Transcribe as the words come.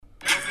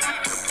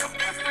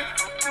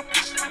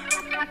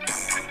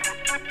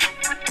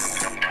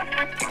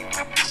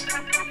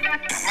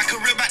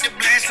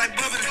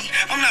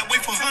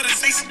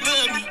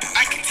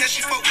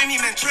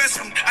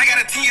Trust me, I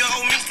got a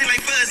 10-year-old me still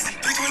like fuzzy.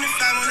 325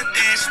 on the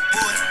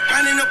dashboard.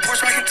 Riding a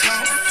Porsche, I can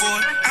talk for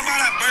it. I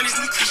bought out Bernie's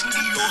new Christian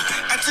Dior.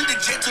 I took the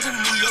jet to the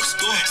New York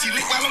store. She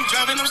lick while I'm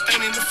driving, I'm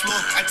standing the floor.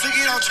 I took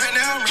it on track,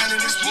 now I'm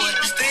riding this boy.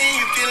 You stay in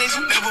your feelings,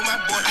 you never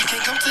my boy. I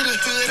can't come to the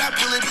hood, I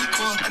pull a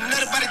decoy.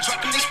 Another body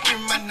drop and they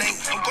scream my name.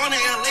 I'm going to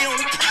LA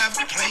on a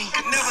private plane.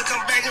 Could never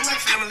come back and my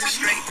family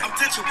straight. I'm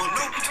touchable,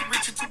 no, too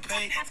rich to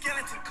pay.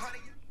 Skeleton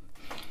cardiac.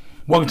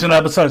 Welcome to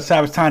another episode of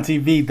Savage Time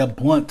TV, the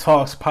Blunt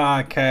Talks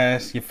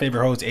podcast. Your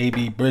favorite host,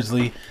 AB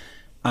Brisley.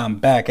 I'm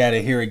back at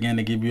it here again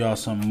to give you all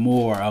some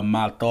more of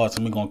my thoughts,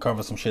 and we're going to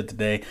cover some shit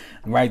today.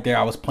 Right there,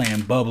 I was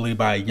playing Bubbly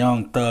by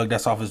Young Thug.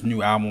 That's off his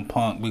new album,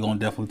 Punk. We're going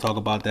to definitely talk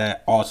about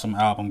that. Awesome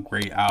album,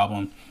 great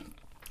album.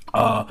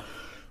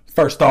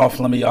 First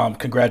off, let me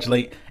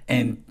congratulate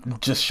and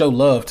just show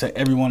love to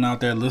everyone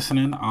out there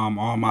listening, all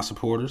my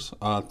supporters.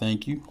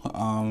 Thank you.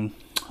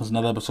 It's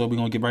another episode. We're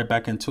going to get right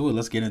back into it.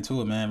 Let's get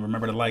into it, man.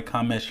 Remember to like,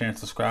 comment, share, and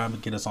subscribe,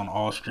 and get us on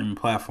all streaming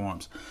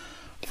platforms.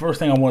 First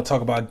thing I want to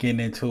talk about getting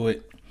into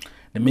it,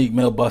 the Meek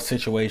Mill bus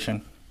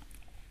situation.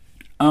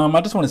 I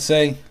just want to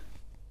say,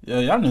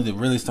 y'all need to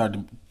really start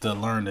to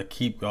learn to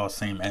keep y'all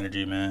same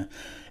energy, man.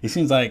 It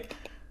seems like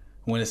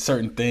when it's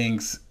certain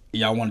things,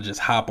 y'all want to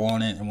just hop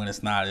on it, and when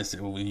it's not,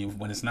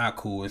 when it's not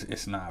cool,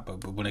 it's not.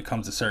 But when it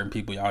comes to certain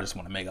people, y'all just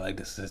want to make it like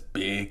this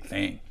big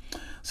thing.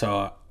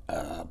 So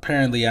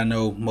apparently, I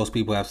know most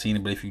people have seen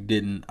it, but if you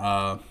didn't,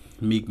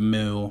 Meek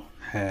Mill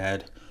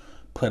had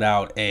put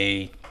out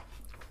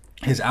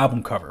his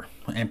album cover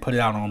and put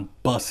it out on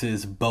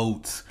buses,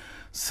 boats,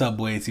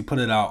 subways. He put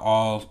it out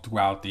all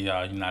throughout the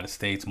United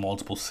States,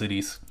 multiple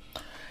cities,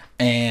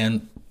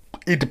 and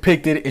it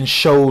depicted and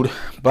showed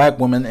black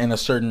women in a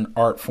certain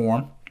art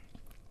form,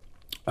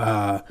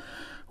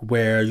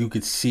 where you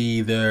could see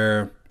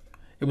it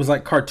was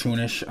like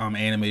cartoonish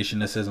animation.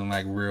 This isn't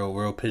like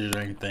real pictures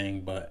or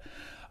anything, but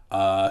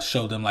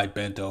showed them like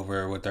bent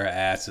over with their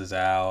asses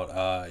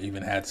out.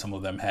 Even had some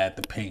of them had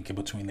the pink in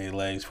between their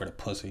legs for the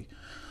pussy.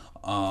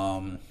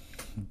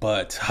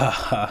 But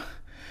a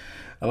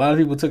lot of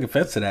people took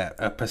offense to that.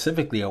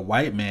 Specifically, a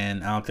white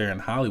man out there in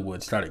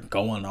Hollywood started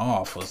going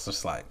off. Was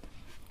just like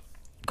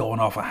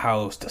going off of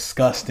how it's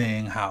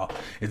disgusting. How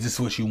is this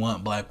what you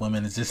want, black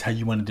women? Is this how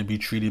you wanted to be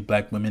treated,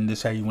 black women?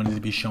 This how you wanted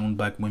to be shown,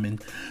 black women?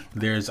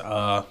 He was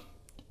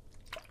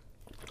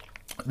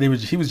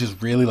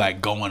just really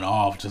like going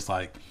off, just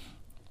like,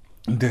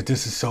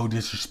 this is so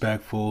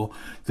disrespectful.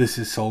 This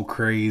is so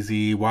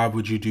crazy. Why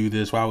would you do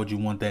this? Why would you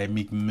want that?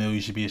 Meek Mill,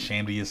 you should be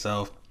ashamed of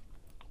yourself.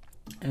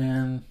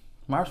 And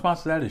my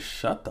response to that is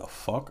shut the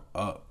fuck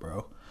up,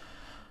 bro.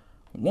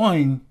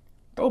 One,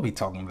 don't be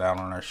talking down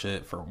on our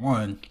shit. For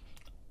one,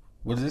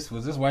 was this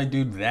white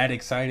dude that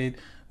excited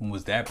and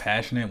was that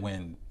passionate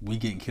when we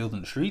getting killed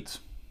in the streets?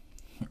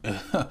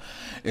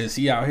 Is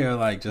he out here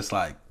like just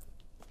like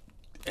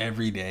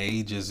every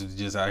day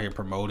just out here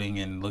promoting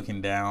and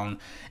looking down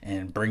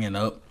and bringing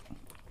up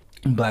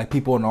black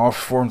people in all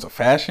forms of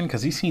fashion?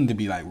 Because he seemed to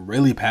be like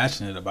really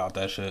passionate about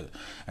that shit,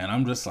 and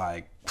I'm just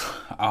like,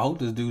 I hope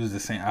this dude is the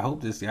same. I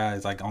hope this guy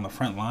is like on the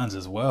front lines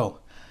as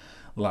well.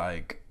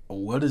 Like,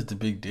 what is the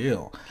big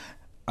deal?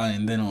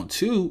 And then on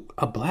two,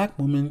 a black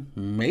woman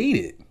made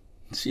it.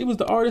 She was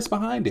the artist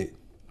behind it,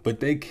 but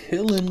they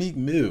killing Meek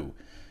Mill.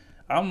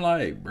 I'm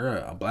like,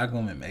 bruh, a black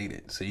woman made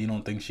it. So you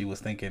don't think she was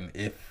thinking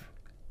if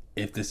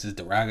this is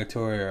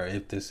derogatory or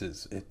if this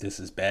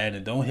is bad?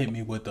 And don't hit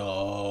me with the,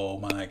 oh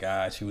my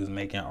god, she was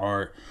making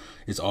art,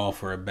 it's all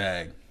for a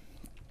bag.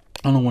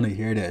 I don't want to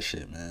hear that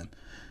shit, man.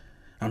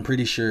 I'm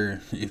pretty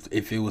sure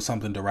if it was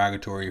something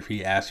derogatory, if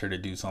he asked her to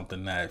do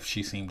something that if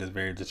she seemed as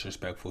very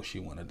disrespectful, she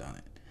wouldn't have done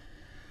it.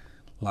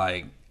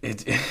 Like,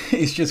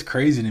 it's just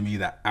crazy to me,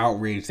 the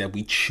outrage that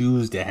we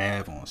choose to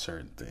have on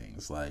certain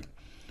things. Like,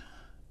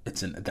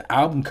 the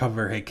album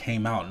cover had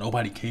came out,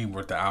 nobody came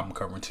with the album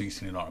cover until you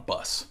seen it on a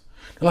bus.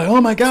 They're like,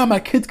 oh my god,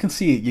 my kids can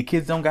see it. Your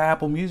kids don't got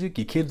Apple Music.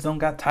 Your kids don't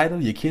got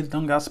Tidal. Your kids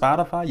don't got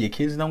Spotify. Your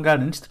kids don't got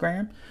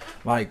Instagram.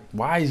 Like,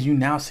 why is you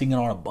now seeing it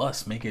on a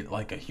bus make it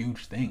like a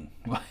huge thing?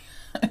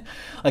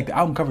 Like, the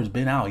album cover's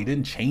been out. He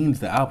didn't change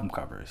the album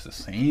cover. It's the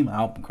same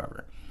album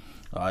cover.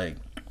 Like,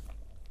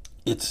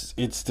 it's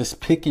this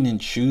picking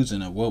and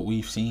choosing of what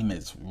we see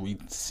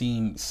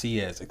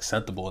as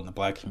acceptable in the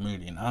black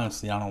community. And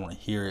honestly, I don't want to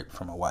hear it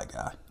from a white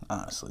guy.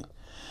 Honestly,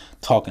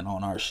 talking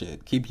on our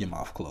shit. Keep your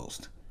mouth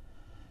closed.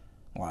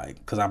 Like,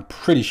 because I'm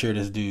pretty sure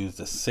this dude's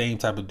the same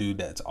type of dude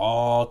that's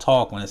all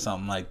talk when it's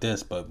something like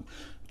this. But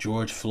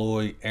George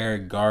Floyd,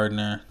 Eric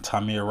Gardner,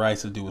 Tamir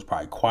Rice, this dude was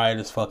probably quiet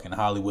as fuck in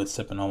Hollywood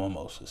sipping on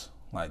mimosas.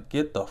 Like,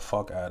 get the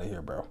fuck out of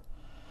here, bro.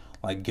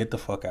 Like, get the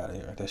fuck out of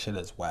here. That shit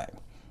is whack.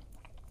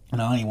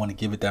 And I don't even want to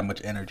give it that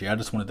much energy. I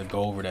just wanted to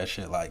go over that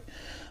shit. Like,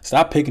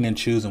 stop picking and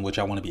choosing which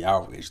I want to be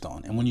outraged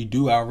on. And when you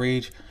do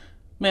outrage,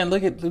 man,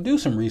 do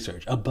some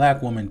research. A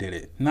black woman did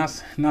it. Not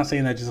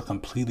saying that just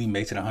completely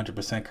makes it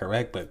 100%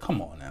 correct, but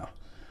come on now.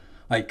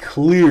 Like,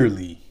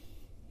 clearly,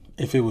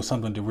 If it was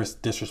something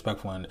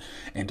disrespectful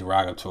and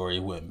derogatory,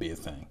 it wouldn't be a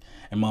thing.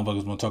 And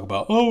motherfuckers want to talk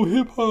about, oh,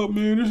 hip hop,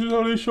 man, this is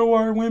how they show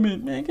our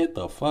women. Man, get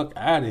the fuck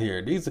out of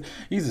here. These are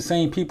the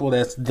same people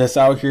that's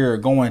out here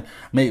going,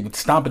 maybe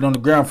stomping on the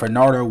ground for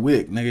Nardo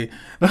Wick, nigga.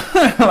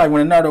 Like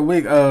when Nardo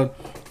Wick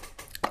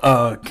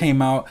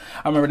came out,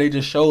 I remember they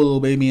just showed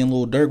Lil Baby and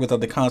Lil Durk was at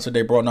the concert.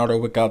 They brought Nardo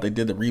Wick out. They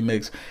did the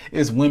remix.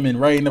 It's women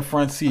right in the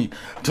front seat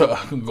to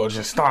go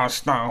just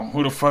stomp.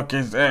 Who the fuck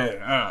is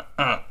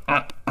that?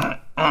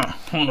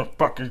 Who the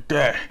fuck is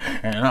that?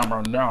 And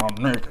I'm down on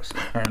niggas.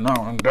 And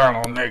I'm down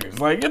on niggas.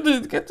 Like,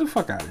 get the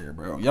fuck out of here,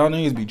 bro. Y'all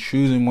niggas be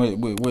choosing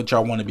what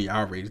y'all want to be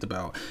outraged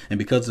about. And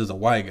because there's a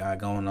white guy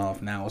going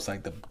off now, it's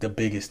like the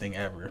biggest thing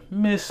ever.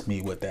 Miss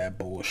me with that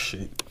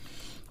bullshit.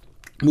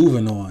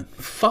 Moving on.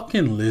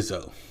 Fucking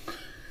Lizzo.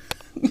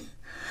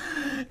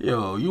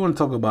 Yo, you want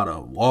to talk about a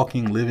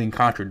walking, living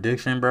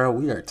contradiction, bro?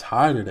 We are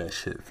tired of that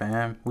shit,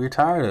 fam. We're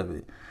tired of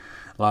it.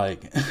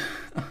 Like...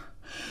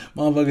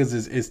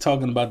 Motherfuckers is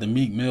talking about the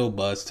Meek Mill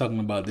bus, talking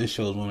about this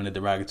shows women in a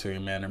derogatory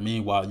manner.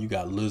 Meanwhile, you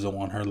got Lizzo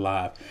on her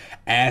live,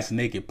 ass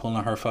naked,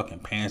 pulling her fucking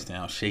pants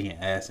down, shaking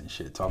ass and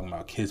shit, talking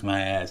about kiss my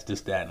ass,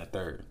 this, that, and the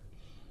third.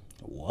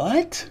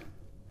 What?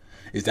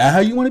 Is that how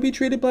you want to be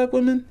treated, black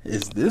women?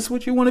 Is this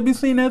what you want to be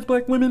seen as,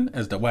 black women?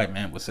 As the white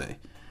man would say.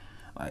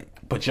 Like,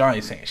 but y'all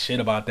ain't saying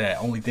shit about that.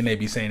 Only thing they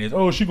be saying is,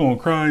 oh, she gonna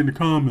cry in the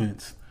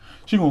comments.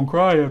 She gonna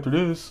cry after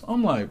this.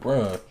 I'm like,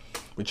 bruh.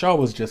 But y'all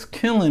was just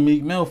killing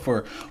Meek Mill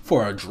for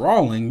a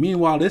drawing.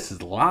 Meanwhile, this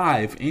is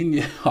live,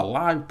 in a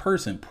live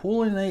person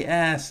pulling their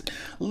ass.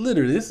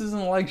 Literally, this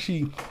isn't like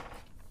she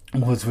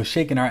was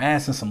shaking her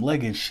ass in some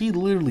leggings. She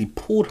literally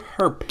pulled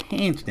her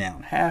pants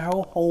down, had her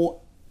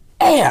whole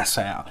ass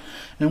out,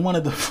 and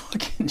wanted to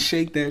fucking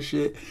shake that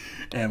shit.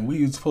 And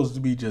we was supposed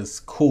to be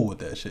just cool with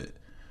that shit.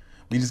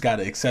 We just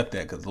gotta accept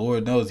that, because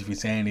Lord knows if you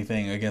say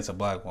anything against a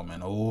black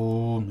woman,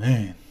 oh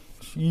man,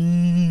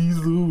 jeez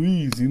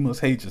Louise, you must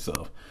hate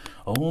yourself.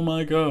 Oh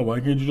my God, why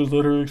can't you just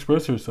let her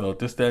express herself?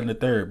 This, that, and the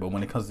third. But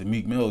when it comes to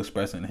Meek Mill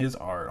expressing his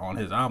art on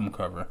his album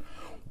cover,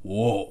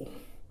 whoa,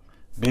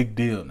 big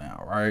deal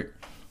now, right?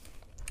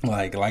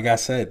 Like I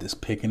said, this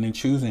picking and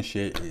choosing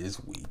shit is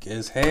weak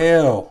as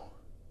hell.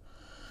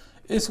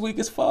 It's weak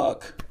as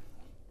fuck.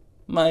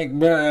 Like,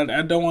 bro,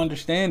 I don't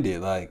understand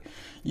it. Like,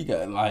 you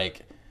got,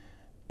 like,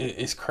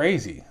 it's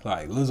crazy.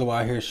 Like, Lizzo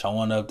out here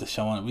showing up.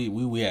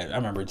 We had, I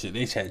remember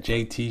they had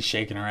JT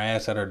shaking her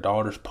ass at her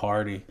daughter's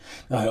party.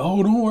 They're like,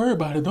 oh, don't worry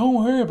about it. Don't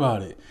worry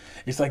about it.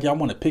 It's like y'all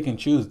want to pick and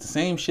choose. The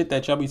same shit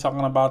that y'all be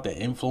talking about that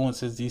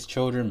influences these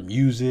children,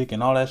 music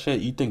and all that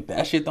shit. You think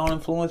that shit don't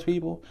influence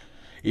people?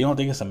 You don't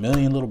think it's a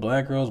million little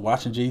black girls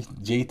watching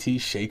JT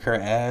shake her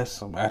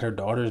ass at her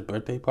daughter's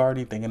birthday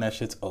party thinking that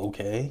shit's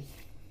okay?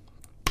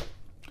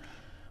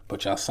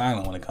 But y'all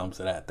silent when it comes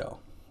to that, though.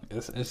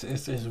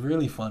 It's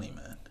really funny,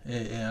 man.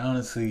 It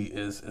honestly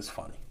is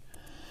funny.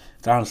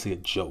 It's honestly a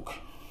joke.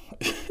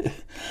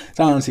 It's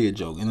honestly a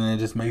joke. And then it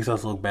just makes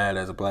us look bad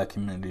as a black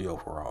community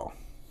overall.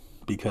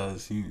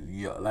 Because,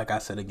 you like I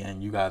said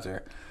again, you guys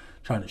are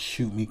trying to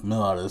shoot Meek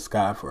Mill out of the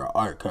sky for an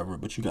art cover,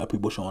 but you got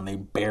people showing their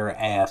bare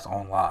ass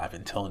on live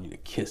and telling you to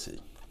kiss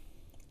it.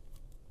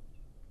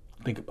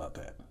 Think about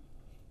that.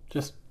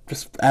 Just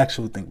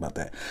actually think about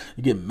that.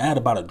 You get mad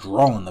about a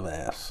drawing of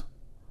ass,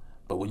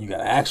 but when you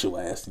got actual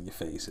ass in your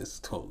face, it's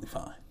totally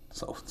fine.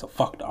 So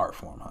fuck the art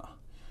form, huh?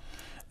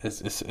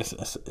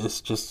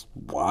 It's just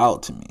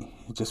wild to me.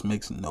 It just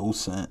makes no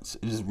sense.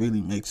 It just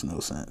really makes no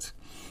sense.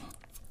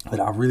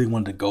 But I really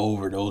wanted to go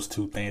over those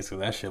two things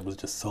because that shit was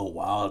just so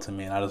wild to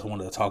me, and I just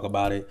wanted to talk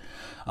about it.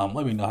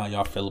 Let me know how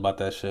y'all feel about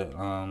that shit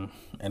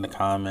in the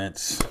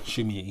comments.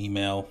 Shoot me an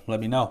email.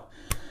 Let me know.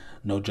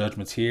 No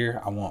judgments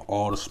here. I want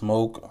all the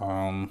smoke.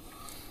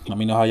 Let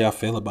me know how y'all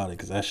feel about it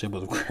because that shit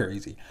was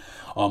crazy.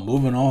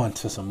 Moving on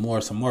to some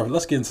more.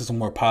 Let's get into some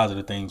more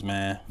positive things,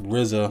 man.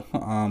 RZA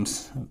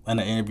in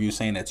an interview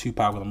saying that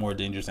Tupac was a more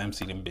dangerous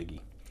MC than Biggie.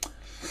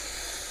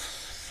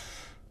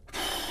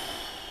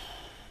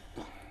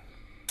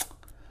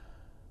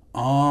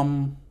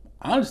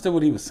 I understood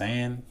what he was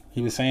saying.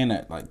 He was saying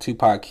that like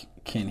Tupac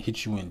can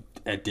hit you in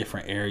at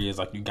different areas.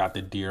 Like you got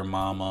the Dear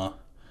Mama,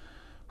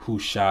 Who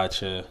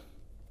Shot Ya,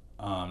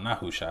 not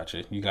Who Shot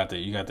Ya. You got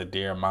the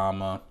Dear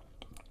Mama.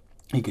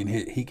 He can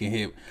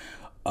hit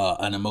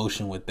an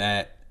emotion with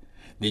that.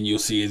 Then you'll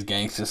see his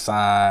gangster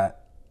side.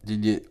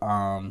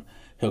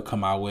 He'll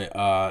come out with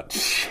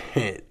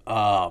shit.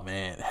 Oh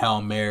man,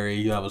 Hail Mary.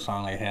 You have a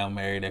song like Hail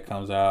Mary that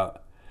comes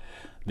out.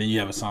 Then you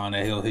have a song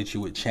that he'll hit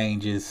you with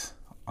Changes.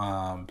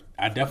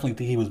 I definitely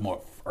think he was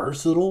more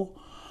versatile,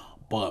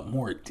 but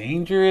more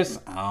dangerous.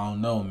 I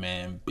don't know,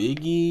 man.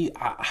 Biggie,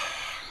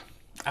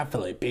 I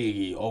feel like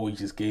Biggie always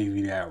just gave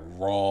you that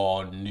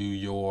raw New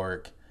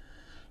York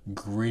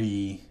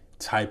gritty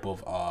type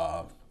of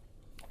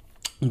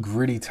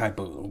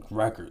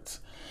records.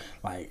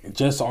 Like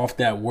just off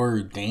that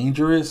word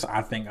dangerous,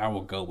 I think I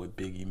would go with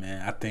Biggie,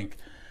 man. I think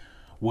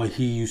what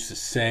he used to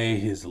say,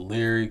 his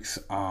lyrics,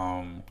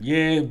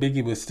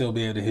 Biggie would still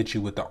be able to hit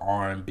you with the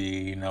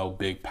R&B,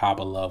 Big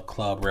Papa Love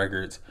Club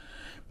records,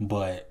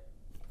 but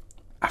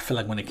I feel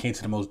like when it came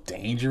to the most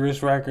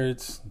dangerous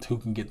records, who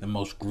can get the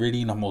most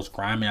gritty and the most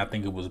grimy, I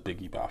think it was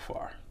Biggie by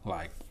far.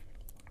 Like,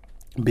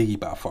 Biggie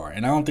by far.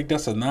 And I don't think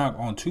that's a knock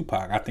on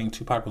Tupac. I think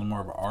Tupac was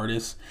more of an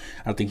artist.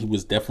 I think he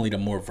was definitely the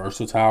more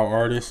versatile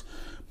artist.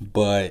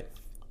 But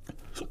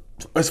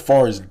as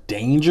far as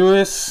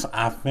dangerous,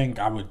 I think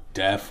I would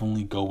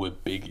definitely go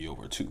with Biggie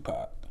over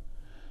Tupac.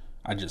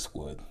 I just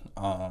would.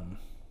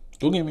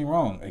 Don't get me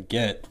wrong.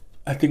 Again,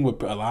 I think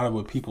what a lot of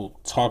what people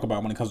talk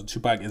about when it comes to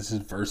Tupac is his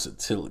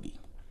versatility.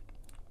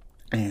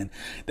 And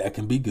that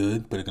can be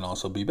good, but it can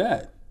also be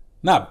bad.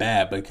 Not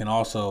bad, but it can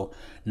also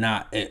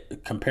not,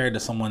 compared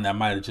to someone that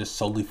might have just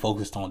solely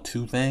focused on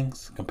 2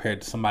 things,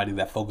 compared to somebody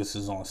that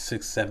focuses on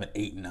 6, 7,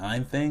 8,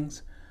 9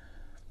 things.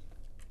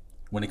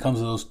 When it comes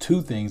to those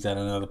 2 things that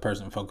another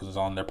person focuses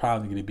on, they're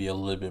probably going to be a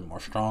little bit more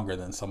stronger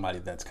than somebody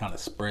that's kind of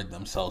spread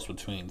themselves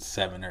between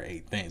 7 or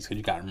 8 things. Because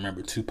you got to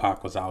remember,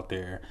 Tupac was out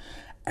there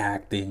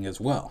acting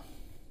as well,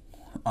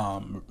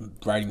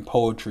 writing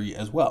poetry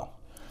as well.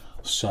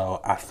 So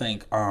I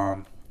think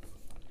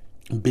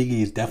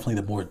Biggie is definitely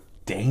the more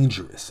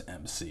dangerous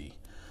MC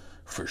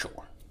for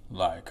sure.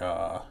 Like,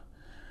 I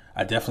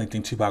definitely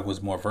think Tupac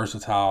was more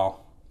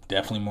versatile,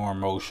 definitely more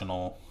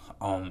emotional,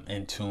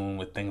 in tune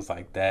with things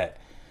like that.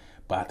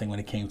 But I think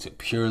when it came to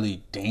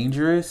purely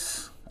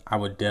dangerous, I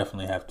would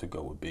definitely have to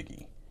go with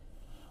Biggie.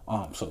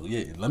 So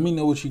yeah, let me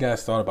know what you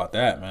guys thought about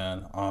that,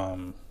 man.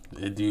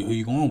 Who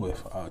you going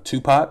with?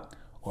 Tupac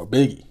or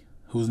Biggie?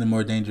 Who's the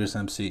more dangerous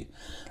MC?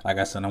 Like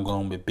I said, I'm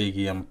going with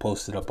Biggie. I'm going to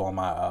post it up on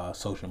my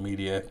social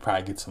media,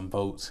 probably get some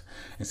votes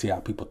and see how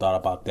people thought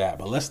about that.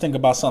 But let's think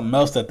about something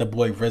else that the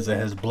boy RZA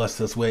has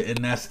blessed us with,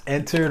 and that's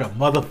Enter the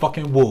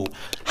Motherfucking Woo.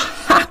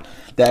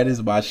 That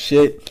is my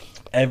shit.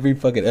 Every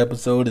fucking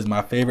episode is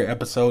my favorite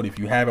episode. If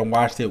you haven't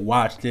watched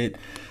it.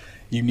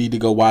 You need to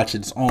go watch it.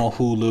 It's on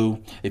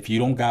Hulu. If you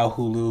don't got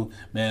Hulu,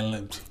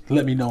 man,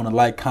 let me know in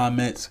the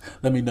comments.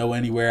 Let me know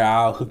anywhere.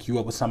 I'll hook you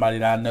up with somebody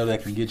that I know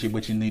that can get you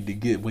what you need to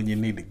get when you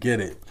need to get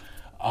it.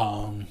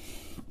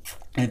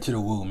 Enter the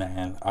Woo,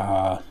 man.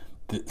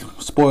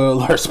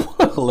 Spoiler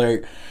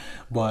alert.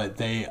 But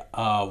they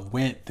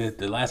went,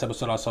 the last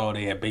episode I saw,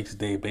 they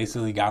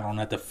basically got on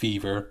at the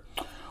Fever,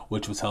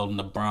 which was held in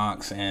the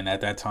Bronx. And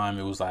at that time,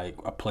 it was like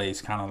a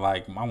place kind of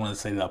like, I want to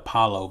say the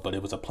Apollo, but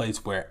it was a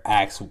place where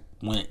acts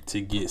went to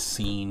get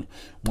seen,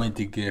 went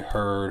to get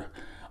heard.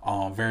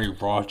 Very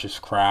raucous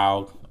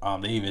crowd.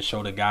 They even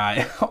showed a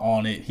guy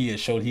on it. He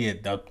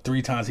had the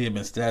 3 times he had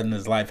been stabbed in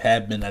his life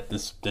had been at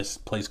this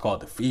place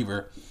called the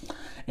Fever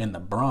in the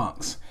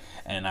Bronx.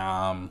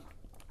 And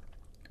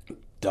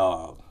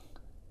dog,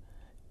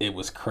 it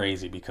was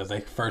crazy because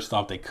they first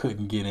off they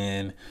couldn't get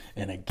in,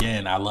 and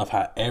again, I love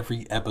how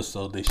every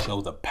episode they show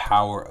the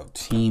power of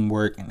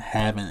teamwork and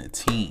having a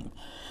team,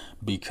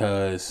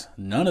 because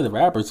none of the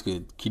rappers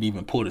could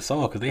even pull this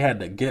off because they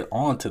had to get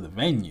onto the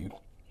venue.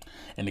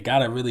 And the guy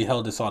that really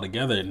held this all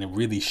together and it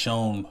really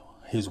shown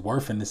his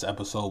worth in this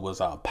episode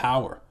was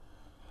Power,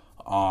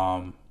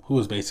 who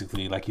was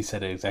basically, like he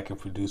said, an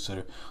executive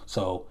producer.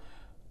 So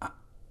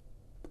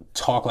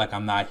talk like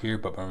I'm not here,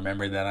 but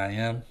remember that I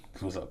am.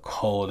 It was a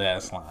cold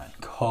ass line.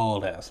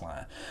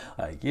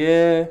 Like,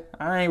 yeah,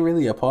 I ain't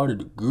really a part of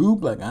the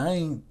group. Like, I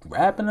ain't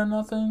rapping or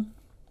nothing,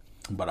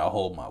 but I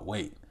hold my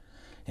weight.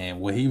 And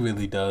what he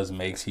really does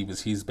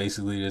he's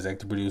basically the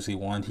executive producer.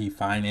 He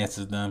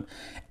finances them,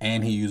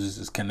 and he uses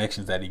his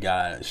connections that he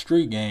got at the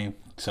street game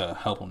to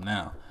help him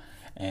now.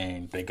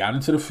 And they got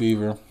into the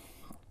Fever,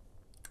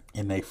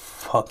 and they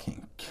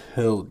fucking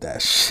killed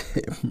that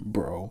shit,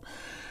 bro.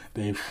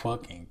 They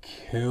fucking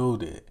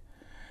killed it.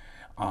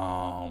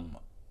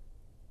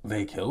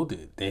 They killed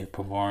it. They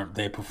performed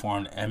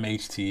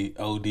MHT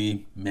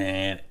OD,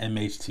 man.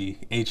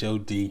 MHT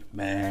HOD,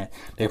 man.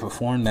 They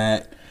performed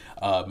that.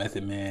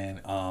 Method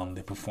Man.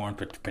 They performed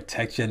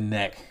Protect Your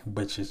Neck,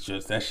 which is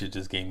just, that shit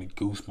just gave me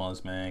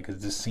goosebumps, man.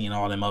 Cause just seeing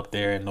all them up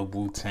there in the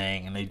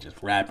Wu-Tang and they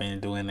just rapping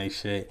and doing their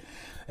shit,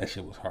 that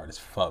shit was hard as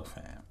fuck,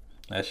 fam.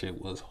 That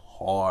shit was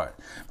hard.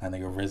 My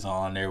nigga RZA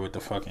on there with the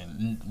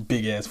fucking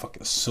big ass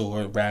fucking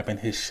sword rapping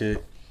his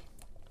shit.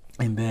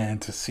 And then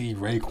to see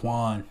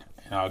Raekwon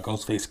and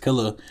Ghostface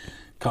Killah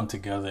come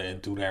together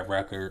and do that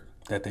record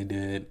that they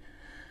did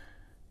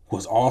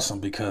was awesome,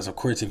 because of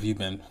course, if you've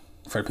been,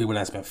 for the people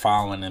that's been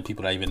following and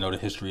people that even know the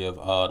history of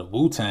the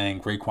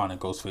Wu-Tang, Raekwon and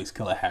Ghostface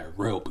Killah had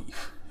real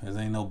beef. This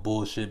ain't no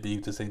bullshit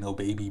beef. This ain't no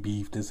baby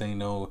beef. This ain't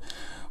no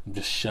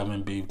just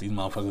shoving beef. These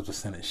motherfuckers were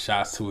sending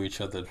shots to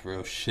each other.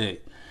 Real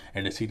shit.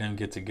 And to see them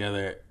get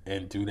together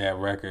and do that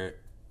record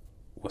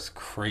was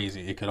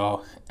crazy. It could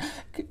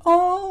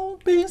all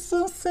be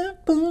so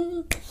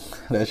simple.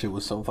 That shit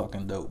was so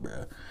fucking dope,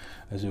 bro.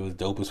 That shit was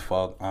dope as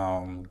fuck.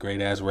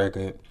 Great ass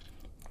record.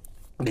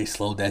 They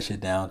slowed that shit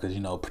down because,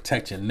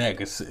 Protect Your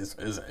Neck is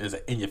an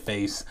in your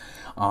face,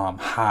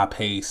 high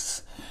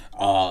pace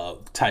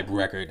type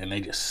record, and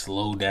they just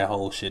slowed that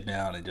whole shit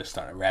down and just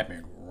started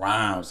rapping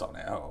rhymes on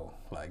that whole.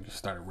 Like, just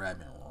started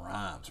rapping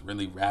rhymes,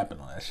 really rapping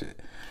on that shit.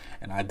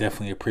 And I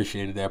definitely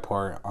appreciated that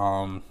part.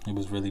 It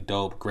was really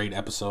dope. Great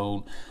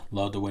episode.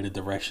 Love the way the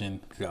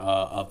direction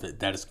of it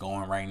that it's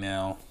going right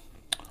now.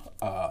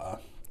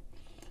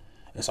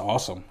 It's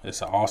awesome.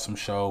 It's an awesome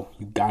show.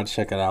 You gotta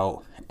check it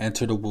out.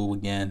 Enter the Woo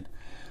again.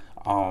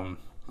 I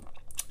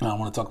don't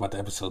want to talk about the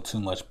episode too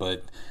much,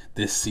 but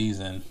this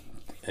season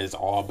has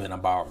all been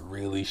about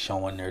really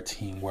showing their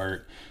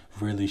teamwork,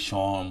 really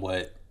showing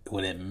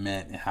what it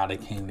meant and how they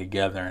came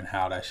together and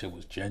how that shit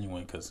was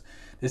genuine. Because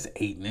this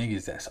 8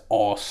 niggas that's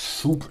all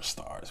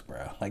superstars,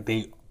 bro. Like,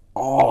 they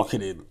all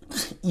could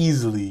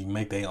easily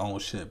make their own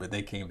shit, but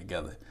they came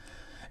together.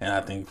 And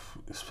I think,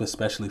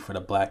 especially for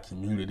the black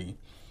community,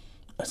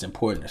 it's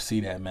important to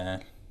see that,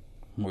 man.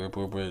 We're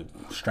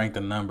strength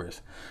in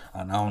numbers.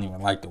 And I don't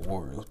even like the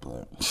Warriors,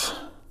 but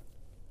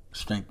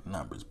strength in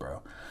numbers,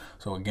 bro.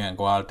 So again,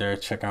 go out there,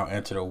 check out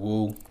Enter the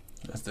Woo.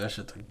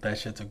 That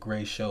shit's a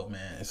great show,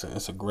 man.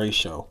 It's a great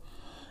show,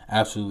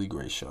 absolutely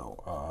great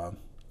show. I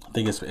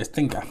think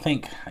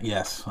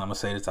yes, I'm gonna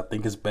say this. I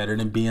think it's better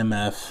than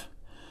BMF,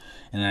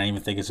 and I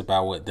even think it's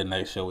about what the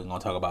next show we're gonna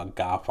talk about,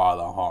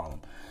 Godfather of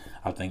Harlem.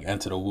 I think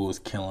Enter the Woo is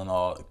killing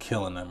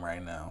them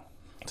right now,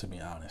 to be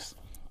honest.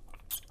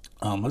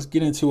 Let's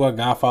get into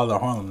Godfather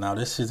of Harlem. Now,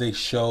 this is a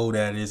show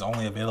that is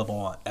only available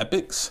on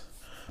Epix,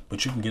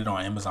 but you can get it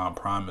on Amazon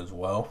Prime as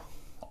well.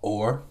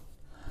 Or,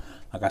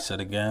 like I said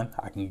again,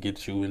 I can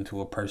get you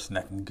into a person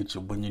that can get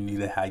you when you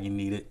need it, how you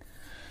need it,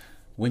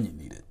 when you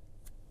need it.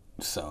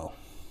 So,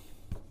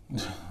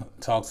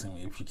 talk to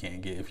me if you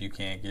can't get if you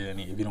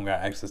don't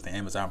got access to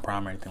Amazon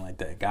Prime or anything like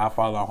that.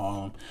 Godfather of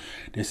Harlem.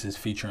 This is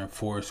featuring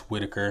Forrest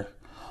Whitaker.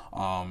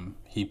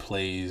 He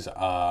plays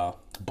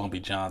Bumpy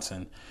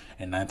Johnson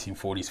in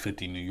 1940s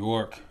 50 New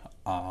York.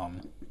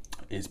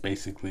 It's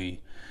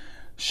basically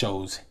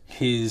shows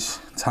his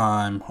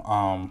time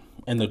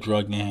in the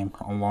drug game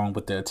along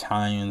with the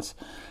Italians,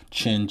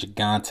 Chin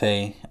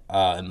Gigante,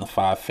 and the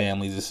Five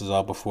Families. This is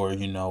all before,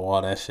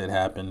 all that shit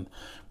happened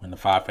when the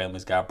Five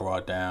Families got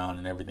brought down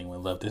and everything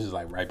went left. This is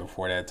like right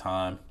before that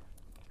time.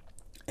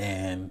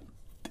 And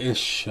this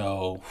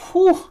show,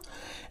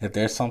 if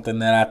there's something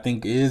that I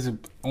think is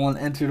on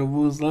Enter the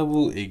Woo's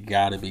level, it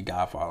gotta be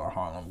Godfather of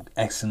Harlem.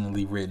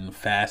 Excellently written,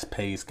 fast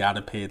paced,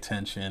 gotta pay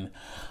attention.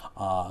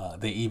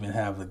 They even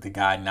have the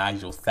guy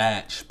Nigel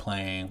Thatch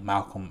playing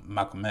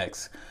Malcolm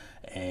X,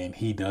 and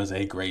he does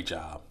a great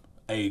job.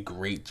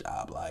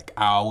 Like,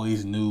 I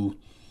always knew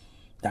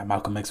that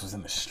Malcolm X was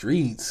in the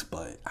streets,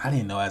 but I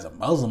didn't know as a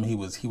Muslim he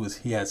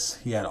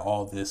had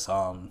all this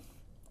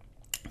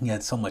he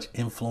had so much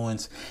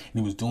influence, and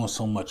he was doing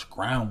so much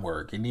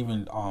groundwork, and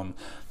even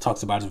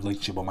talks about his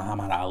relationship with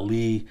Muhammad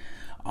Ali,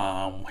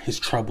 his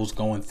troubles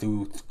going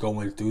through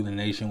the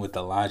nation with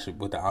the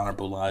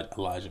Honorable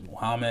Elijah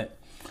Muhammad.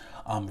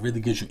 Really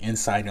gives you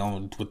insight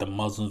on what the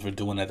Muslims were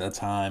doing at that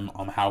time,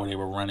 how they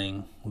were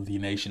running the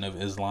Nation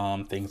of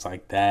Islam, things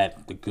like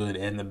that, the good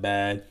and the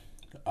bad.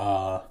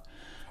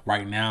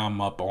 Right now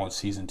I'm up on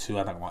season 2.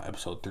 I think I'm on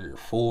episode 3 or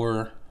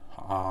 4.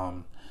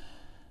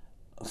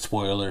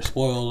 Spoiler,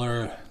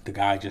 the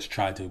guy just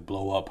tried to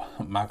blow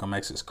up Malcolm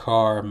X's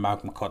car.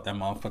 Malcolm caught that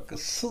motherfucker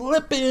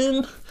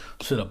slipping.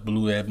 Should have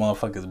blew that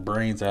motherfucker's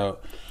brains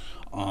out.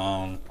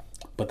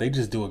 But they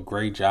just do a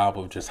great job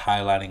of just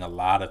highlighting a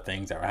lot of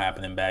things that were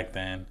happening back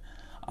then.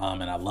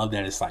 And I love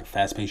that it's like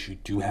fast paced. You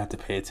do have to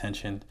pay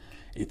attention.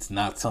 It's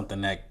not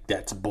something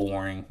that's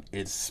boring.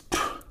 It's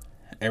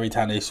every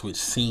time they switch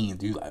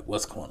scenes, you like,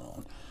 what's going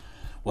on?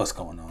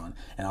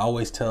 And I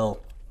always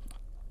tell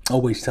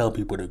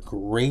people a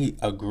great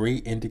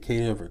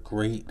indicator of a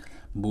great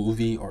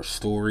movie or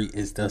story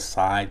is the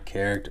side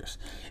characters.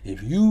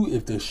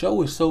 If the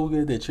show is so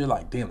good that you're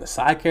like, damn, the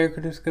side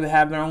characters could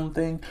have their own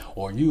thing,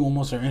 or you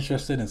almost are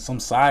interested in some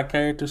side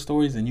character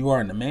stories and you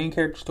are in the main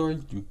character story,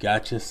 you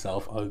got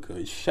yourself a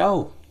good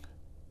show.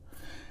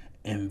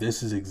 And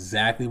this is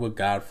exactly what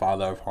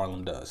Godfather of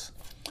Harlem does.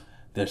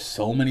 There's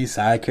so many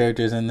side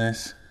characters in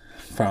this,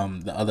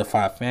 from the other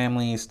Five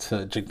Families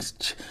to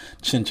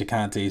Chin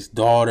Gigante's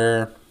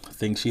daughter,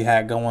 things she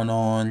had going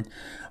on.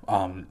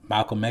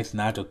 Malcolm X,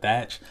 Nigel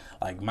Thatch.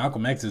 Like,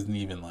 Malcolm X isn't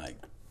even like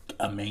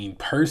a main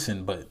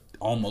person, but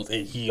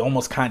he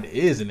almost kind of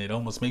is, and it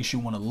almost makes you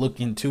want to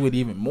look into it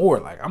even more.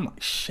 Like, I'm like,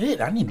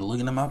 shit, I need to look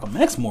into Malcolm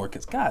X more,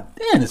 because god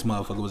damn, this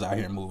motherfucker was out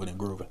here moving and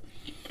grooving.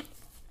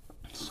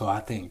 So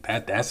I think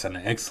that's an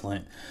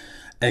excellent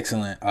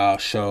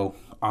show.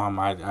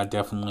 I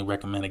definitely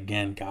recommend,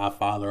 again,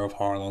 Godfather of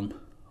Harlem,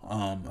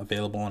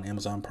 available on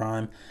Amazon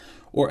Prime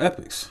or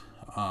Epix.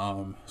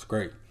 It's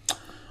great.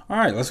 All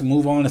right, let's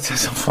move on to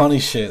some funny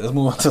shit. I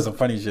know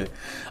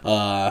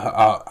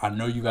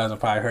you guys have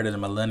probably heard of the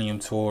Millennium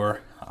Tour.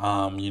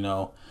 All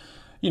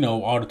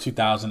the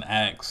 2000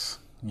 acts.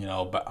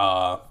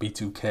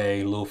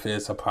 B2K, Lil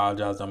Fizz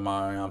apologized to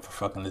Omarion for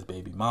fucking his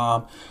baby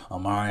mom.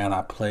 Omarion,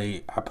 I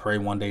pray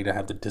one day to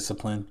have the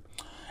discipline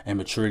and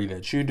maturity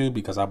that you do,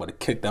 because I would have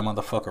kicked that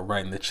motherfucker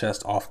right in the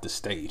chest off the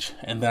stage.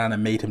 And then I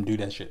made him do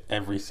that shit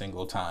every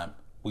single time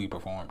we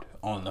performed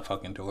on the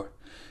fucking tour.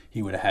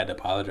 He would have had to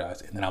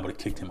apologize, and then I would have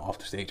kicked him off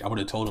the stage. I would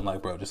have told him,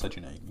 like, bro, just let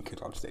you know, you can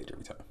kick off the stage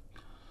every time,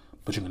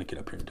 but you're gonna get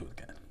up here and do it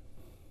again,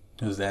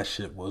 because that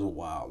shit was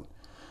wild.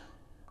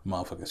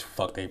 Motherfuckers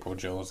fucked April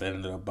Jones and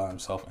ended up by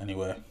himself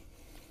anyway.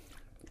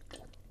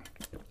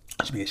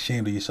 should be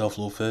ashamed of yourself,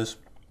 Lil Fizz.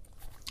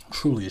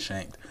 Truly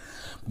ashamed.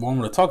 What I'm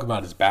going to talk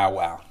about is Bow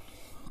Wow.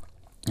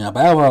 Now,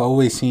 Bow Wow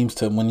always seems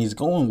to, when he's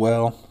going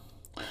well,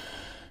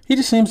 he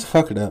just seems to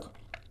fuck it up.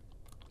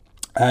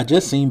 I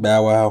just seen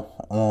Bow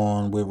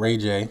Wow with Ray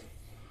J.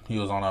 He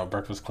was on a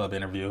Breakfast Club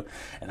interview,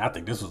 and I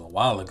think this was a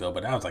while ago,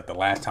 but that was like the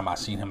last time I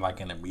seen him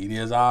like in the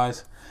media's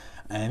eyes.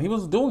 And he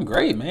was doing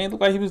great, man. It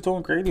looked like he was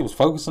doing great. He was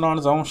focusing on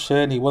his own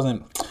shit. He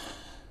wasn't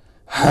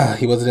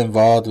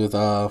involved with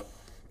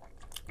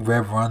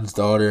Rev Run's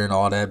daughter and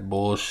all that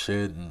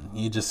bullshit. And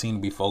he just seemed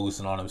to be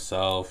focusing on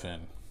himself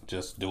and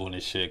just doing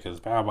his shit.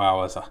 Because Bow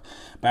Wow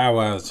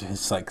is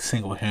just like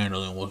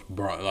single-handedly was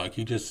brought. Like,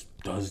 he just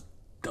does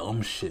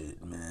dumb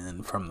shit,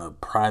 man. From the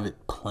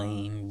private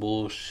plane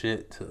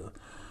bullshit to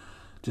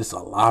just a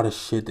lot of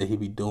shit that he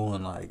be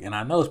doing. Like, and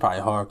I know it's probably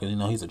hard because, you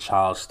know, he's a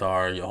child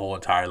star. Your whole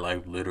entire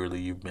life, literally,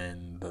 you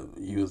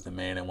was the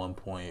man at one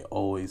point,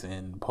 always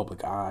in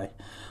public eye.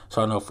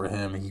 So I know for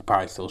him, he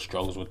probably still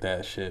struggles with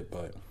that shit.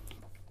 But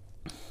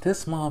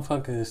this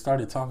motherfucker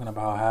started talking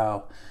about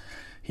how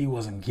he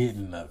wasn't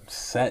getting the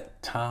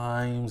set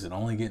times and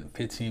only getting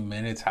 15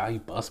 minutes, how he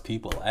busts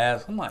people's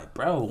ass. I'm like,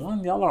 bro,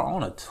 when y'all are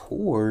on a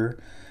tour,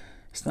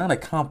 it's not a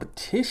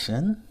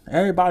competition.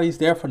 Everybody's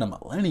there for the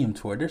Millennium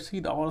Tour. They're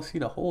all to see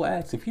the whole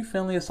act. If you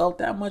feeling yourself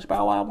that much,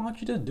 Bow Wow, why don't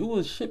you just do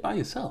this shit by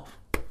yourself?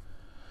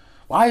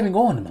 Why even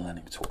go on the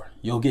Millennium Tour?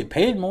 You'll get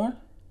paid more.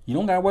 You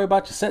don't gotta worry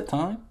about your set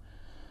time.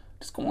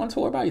 Just go on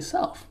tour by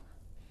yourself.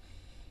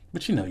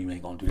 But you know you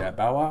ain't gonna do that,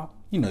 Bow Wow.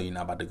 You know you're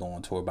not about to go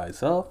on tour by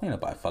yourself. Ain't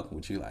nobody fucking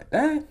with you like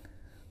that.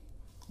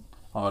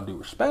 All due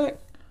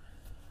respect.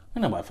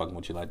 Ain't nobody fucking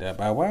with you like that,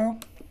 Bow Wow.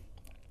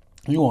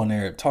 You on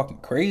there talking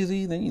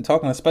crazy, then you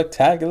talking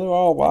spectacular,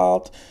 all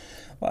wild.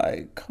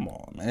 Like, come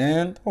on,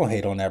 man. Don't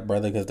hate on that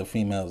brother because the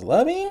females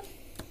love him.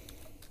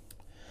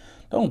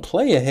 Don't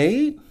play a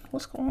hate.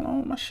 What's going on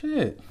with my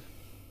shit?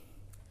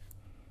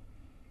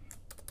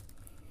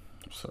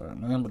 Sorry,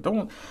 man, but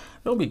don't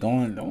be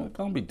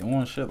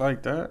doing shit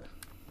like that.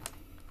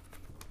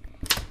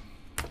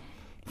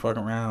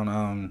 Fucking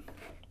around,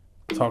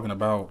 talking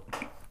about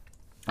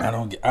I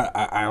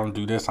don't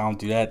do this, I don't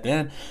do that.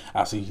 Then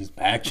I see he's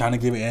back trying to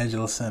give it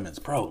Angela Simmons.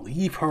 Bro,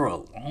 leave her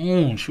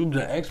alone. She was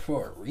an ex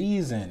for a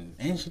reason.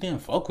 And she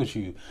didn't fuck with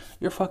you.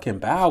 You're fucking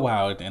Bow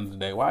Wow at the end of the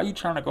day. Why are you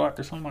trying to go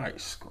after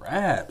somebody's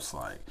scraps?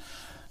 Like,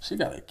 she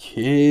got a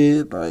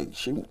kid. Like,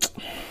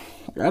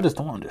 I just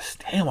don't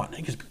understand why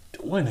niggas be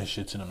doing this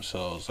shit to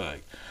themselves.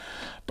 Like,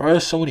 bro,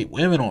 there's so many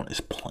women on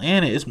this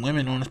planet. It's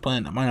women on this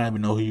planet that might not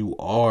even know who you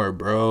are,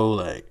 bro.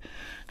 Like,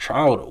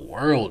 travel the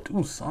world,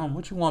 do something.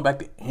 What you want back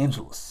to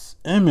Angela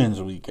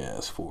Simmons weak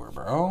ass for,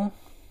 bro?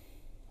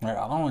 Like,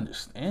 I don't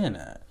understand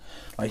that.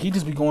 Like, he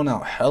just be going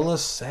out hella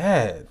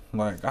sad.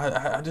 Like,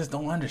 I just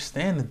don't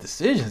understand the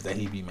decisions that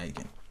he be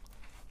making.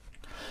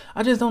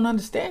 I just don't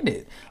understand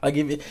it. Like,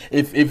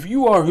 if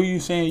you are who you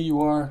saying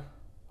you are,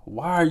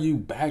 why are you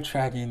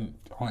backtracking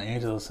on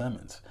Angela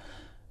Simmons?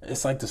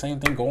 It's like the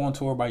same thing, go on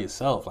tour by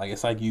yourself. Like,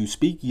 it's like you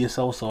speak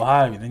yourself so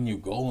high and then you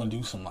go and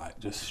do some like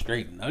just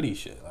straight nutty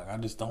shit. Like, I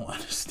just don't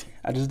understand.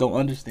 I just don't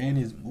understand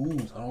his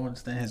moves. I don't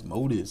understand his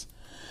motives.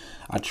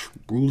 I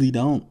truly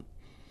don't.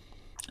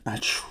 I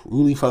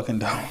truly fucking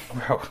don't,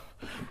 bro.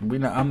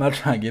 I'm not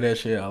trying to get that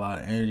shit a lot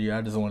of energy.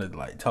 I just wanted to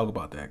like talk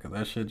about that because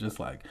that shit just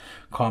like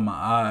caught my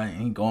eye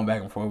and going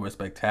back and forth with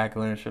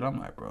Spectacular and shit. I'm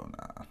like, bro,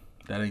 nah,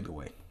 that ain't the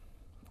way.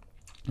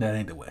 That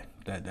ain't the way.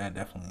 That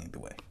definitely ain't the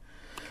way.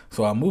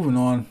 So I'm moving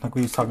on, like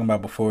we was talking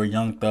about before.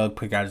 Young Thug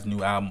put out his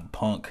new album,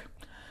 Punk.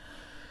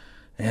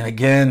 And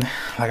again,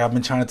 like I've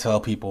been trying to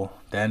tell people,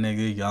 that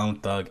nigga Young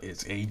Thug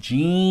is a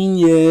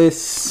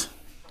genius.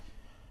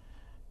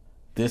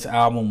 This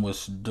album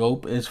was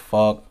dope as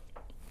fuck.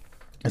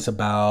 It's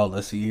about,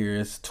 let's see here,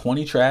 it's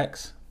 20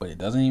 tracks, but it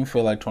doesn't even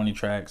feel like 20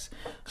 tracks.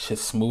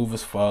 Shit's smooth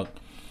as fuck.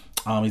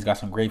 He's got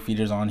some great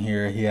features on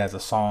here. He has a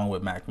song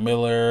with Mac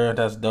Miller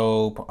that's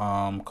dope,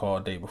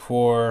 called Day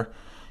Before.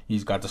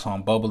 He's got the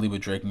song Bubbly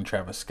with Drake and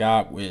Travis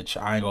Scott, which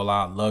I ain't gonna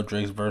lie, I love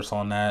Drake's verse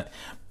on that.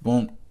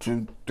 1,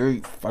 2, 3,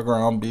 fuck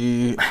around,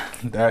 B.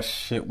 That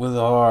shit was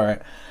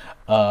hard.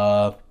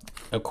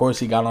 Of course,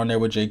 he got on there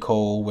with J.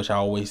 Cole, which I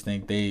always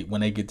think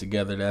when they get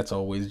together, that's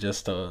always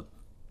just a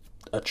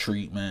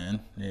treat,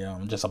 man.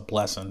 Just a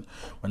blessing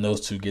when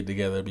those two get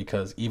together,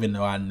 because even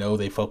though I know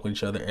they fuck with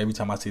each other, every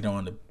time I see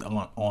them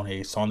on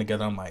a song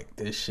together, I'm like,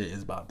 this shit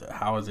is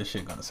how is this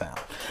shit gonna sound?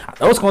 I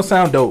know it's gonna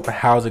sound dope, but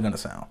how is it gonna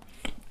sound?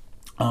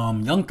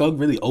 Young Thug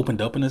really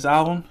opened up in this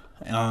album.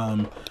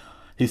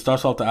 He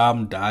starts off the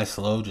album Die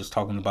Slow, just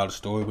talking about a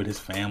story with his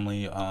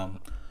family,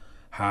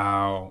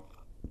 how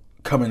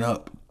coming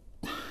up,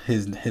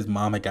 his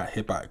mom had got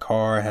hit by a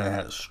car, had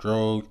a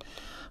stroke,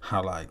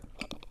 how like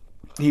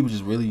he was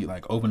just really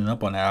like opening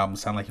up on the album.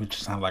 Sounded like he was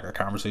just having like a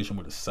conversation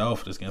with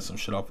himself, just getting some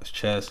shit off his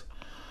chest.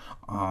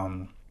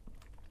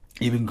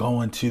 Even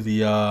going to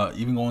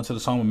the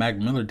song with Mac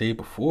Miller, Day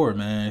Before,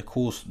 man,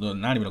 cool,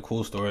 not even a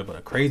cool story, but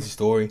a crazy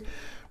story,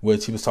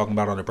 which he was talking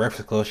about on the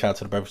Breakfast Club. Shout out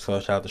to the Breakfast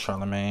Club, shout out to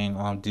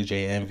Charlamagne,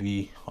 DJ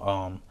Envy,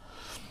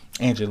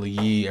 Angela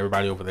Yee,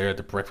 everybody over there at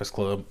the Breakfast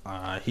Club.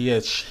 He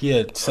had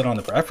said on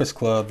the Breakfast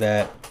Club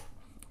that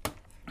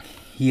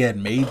he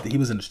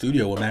was in the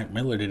studio with Mac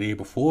Miller the day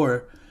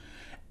before,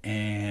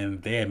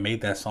 and they had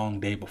made that song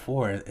the day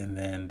before, and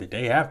then the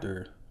day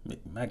after,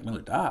 Mac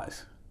Miller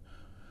dies.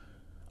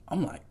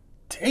 I'm like,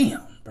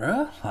 damn,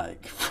 bruh,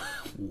 like,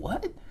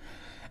 what?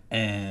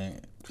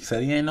 And he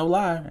said he ain't no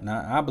lie, and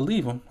I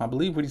believe him. I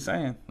believe what he's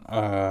saying.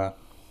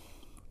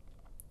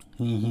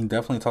 He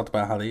definitely talked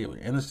about how they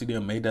in the studio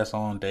made that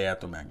song day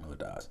after Mac Miller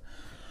dies.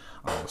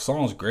 The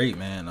song's great,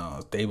 man.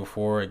 Day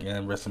before,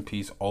 again, rest in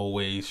peace.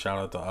 Always shout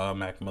out to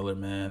Mac Miller,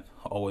 man.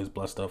 Always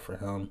blessed up for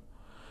him.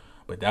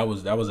 But that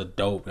was a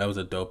dope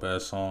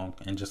ass song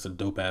and just a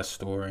dope ass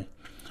story.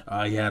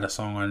 He had a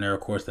song on there,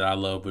 of course, that I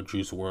love with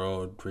Juice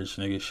WRLD, Rich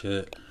Nigga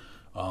Shit.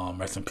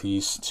 Rest in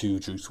peace to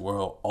Juice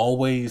WRLD.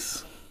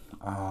 Always.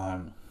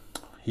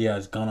 He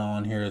has Gunna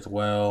on here as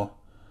well.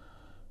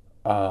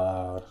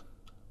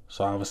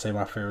 So I would say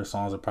my favorite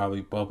songs are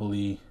probably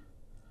Bubbly,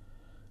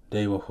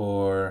 Day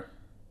Before.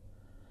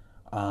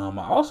 I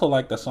also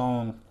like the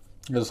song.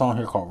 There's a song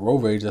here called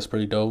Road Rage that's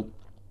pretty dope.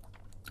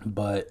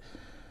 But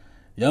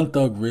Young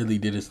Thug really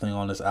did his thing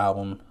on this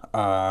album.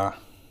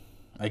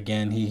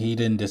 Again, he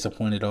didn't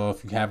disappoint at all.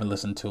 If you haven't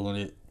listened to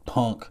it,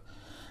 Punk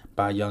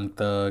by Young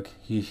Thug.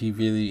 He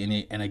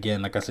really, and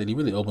again, like I said, he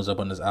really opens up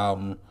on this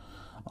album.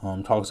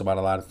 Talks about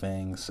a lot of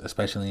things,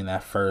 especially in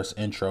that first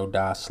intro,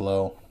 Die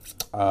Slow.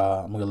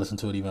 I'm going to listen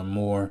to it even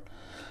more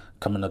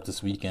coming up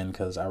this weekend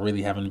because I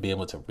really haven't been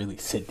able to really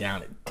sit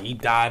down and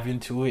deep dive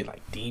into it,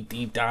 like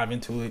deep dive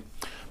into it.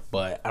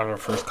 But out of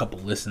the first couple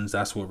listens,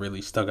 that's what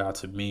really stuck out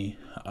to me.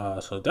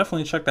 So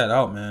definitely check that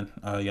out, man.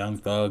 Young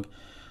Thug.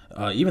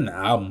 Even the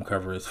album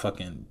cover is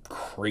fucking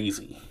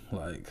crazy.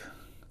 Like,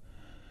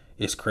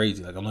 it's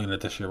crazy. Like, I'm looking at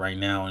this shit right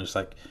now and it's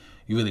like,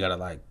 you really got to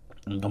like,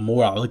 the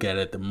more I look at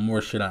it, the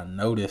more shit I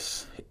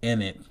notice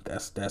in it.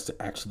 That's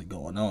actually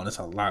going on. There's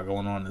a lot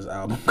going on in this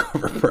album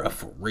cover, bro,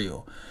 for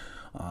real.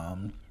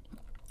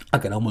 I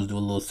could almost do a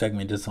little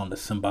segment just on the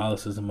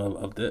symbolicism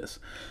of this.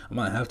 I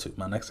might have to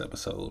my next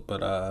episode, but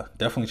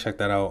definitely check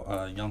that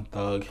out. Young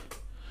Thug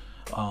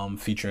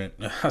featuring,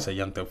 I say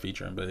Young Thug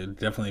featuring, but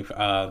definitely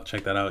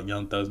check that out.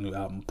 Young Thug's new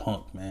album,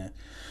 Punk, man.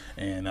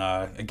 And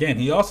again,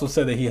 he also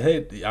said that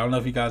I don't know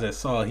if you guys had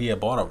saw, he had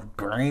bought a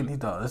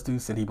this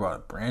dude said he bought a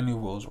brand new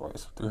Rolls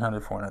Royce,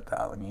 $300,000,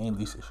 $400,000. He ain't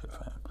leased this shit,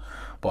 fam.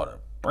 Bought a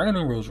brand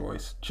new Rolls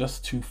Royce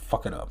just to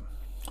fuck it up.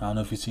 I don't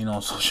know if you've seen it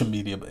on social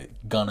media, but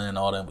Gunna and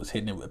all that was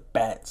hitting it with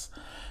bats,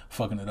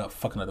 fucking it up,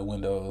 fucking up the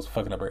windows,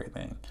 fucking up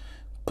everything,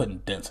 putting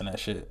dents in that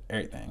shit,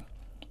 everything.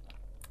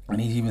 And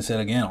he even said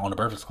again on the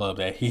Breakfast Club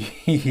that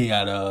he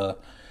had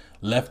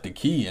left the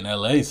key in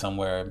LA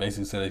somewhere, and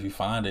basically said if you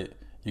find it,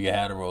 you can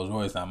have the Rolls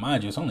Royce. Now,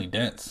 mind you, it's only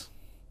dents.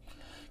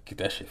 Get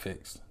that shit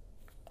fixed.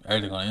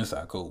 Everything on the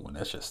inside cool, and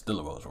that shit's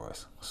still a Rolls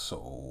Royce.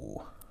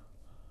 So,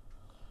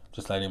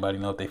 just let anybody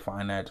know if they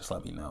find that. Just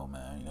let me know,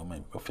 man. You know,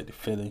 maybe go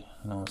 50-50. You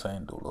know what I'm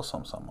saying? Do a little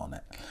something on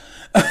that.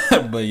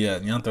 But yeah,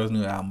 Young Thug's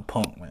new album,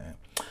 Punk, man.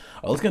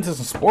 Let's get into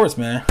some sports,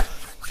 man.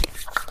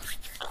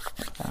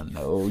 I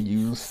know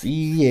you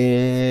see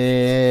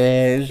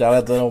it. Shout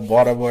out to the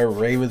Baltimore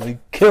Ravens. We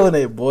killing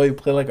it, boy.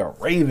 Play like a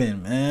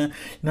Raven, man. You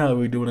know how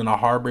we doing in the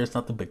harbor? It's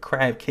nothing but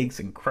crab cakes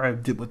and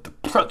crab dip with the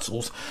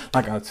pretzels.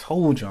 Like I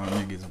told y'all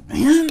niggas,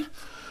 man.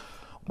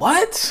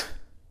 What?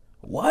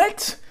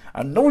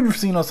 I know you've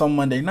seen us on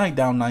Monday night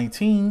down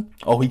 19.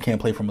 Oh, he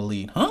can't play from a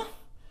lead, huh?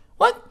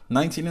 What?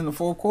 19 in the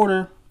fourth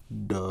quarter?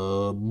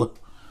 Dub.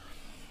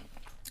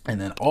 And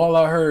then all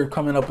I heard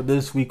coming up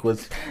this week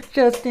was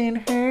Justin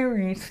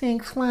Herbert,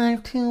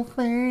 6'5",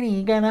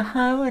 230, got a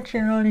howitzer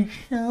on his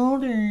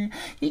shoulder.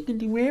 He can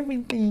do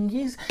everything.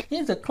 He's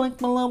a Clint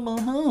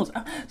Mahomes.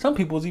 Some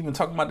people was even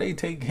talking about they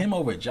take him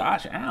over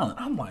Josh Allen.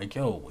 I'm like,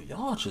 yo, will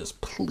y'all just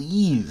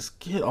please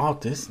get off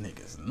this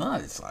nigga's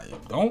nuts.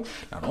 Like, don't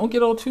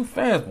get all too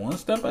fast. One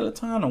step at a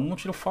time. I don't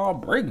want you to fall,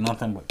 break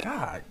nothing. But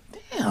god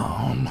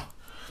damn,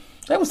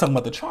 they was talking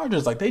about the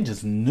Chargers like they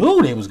just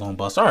knew they was gonna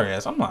bust our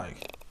ass. I'm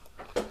like,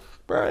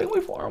 bro, ain't we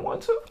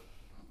 4-1 too?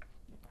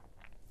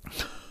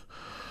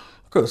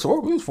 Cause so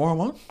we was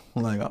 4-1.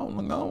 Like I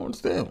don't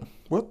understand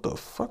what the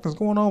fuck is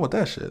going on with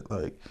that shit.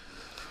 Like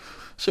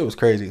shit was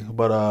crazy.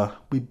 But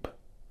we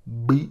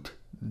beat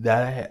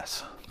that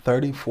ass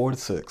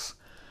 34-6.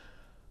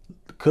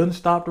 Couldn't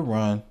stop the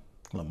run.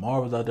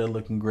 Lamar was out there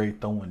looking great,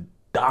 throwing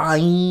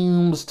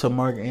dimes to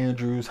Mark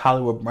Andrews,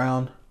 Hollywood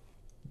Brown.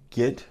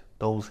 Get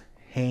those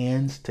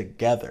hands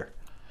together.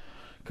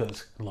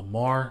 Because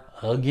Lamar,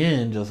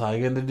 again, just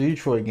like in the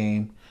Detroit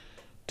game,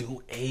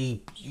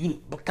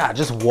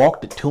 just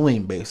walked it to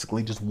him,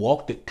 basically. Just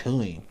walked it to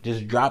him.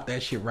 Just dropped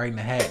that shit right in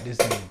the hat.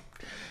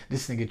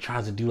 This nigga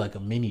tries to do like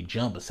a mini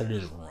jump instead of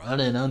just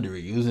running under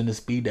it, using the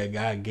speed that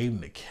guy gave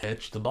him to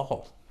catch the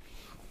ball.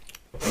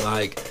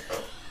 Like,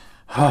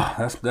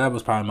 that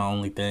was probably my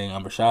only thing.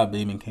 Rashad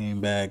Bateman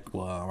came back,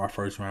 our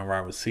first round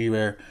wide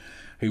receiver.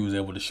 he was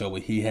able to show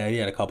what he had. He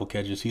had a couple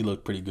catches. He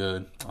looked pretty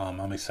good.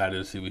 I'm excited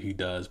to see what he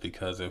does,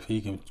 because if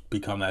he can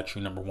become that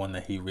true number one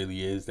that he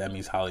really is, that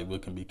means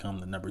Hollywood can become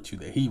the number two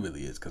that he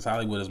really is. Because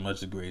Hollywood, as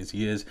much as great as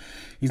he is,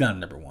 he's not a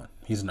number one.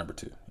 He's a number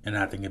two. And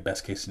I think in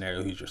best case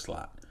scenario, he's your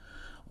slot.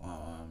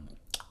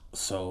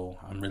 So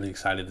I'm really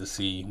excited to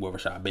see what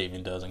Rashad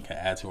Bateman does and can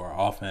add to our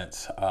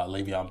offense.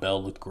 Le'Veon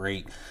Bell looked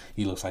great.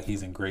 He looks like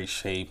he's in great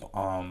shape.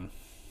 It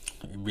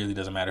really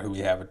doesn't matter who we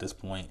have at this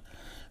point.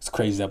 It's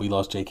crazy that we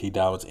lost J.K.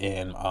 Dobbins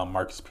and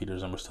Marcus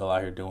Peters, and we're still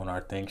out here doing our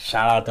thing.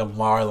 Shout out to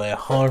Marlon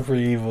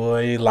Humphrey,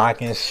 boy,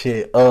 locking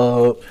shit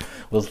up.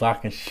 Was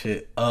locking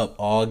shit up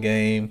all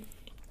game.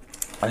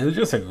 It was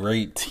just a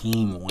great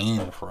team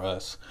win for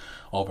us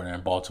over there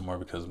in Baltimore,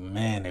 because,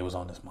 man, they was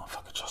on this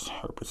motherfucker Justin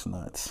Herbert's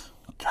nuts.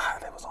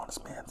 God, they was on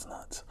this man's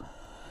nuts.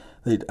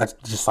 They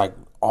just like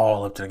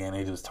all up to the game,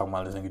 they just talking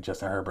about this nigga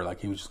Justin Herbert like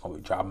he was just gonna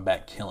be dropping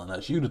back, killing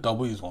us. You'd have thought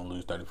we was gonna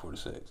lose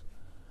 34-6,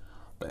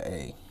 but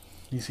hey,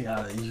 you seen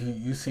how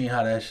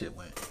that shit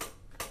went.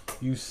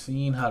 You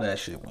seen how that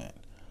shit went.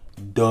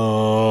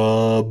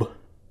 Dub.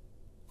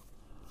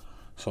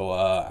 So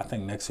I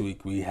think next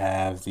week we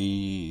have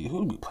who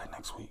do we play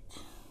next week?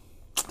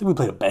 I think we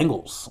play the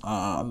Bengals.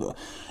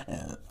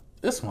 And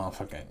this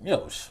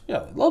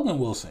motherfucking Logan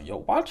Wilson,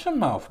 watch your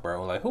mouth,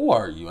 bro. Like, who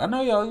are you? I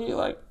know y'all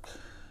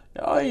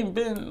ain't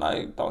been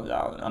like,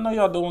 I know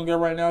y'all doing good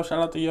right now. Shout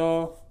out to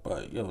y'all,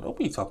 but don't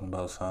be talking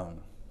about some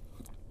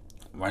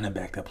running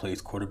back that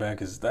plays quarterback,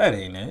 because that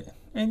ain't it,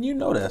 and you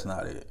know that's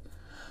not it.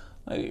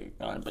 Like,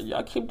 but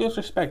y'all keep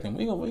disrespecting.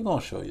 We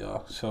gonna show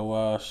y'all.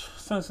 So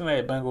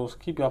Cincinnati Bengals,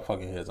 keep y'all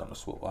fucking heads on the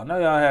swivel. I know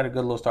y'all had a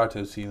good little start to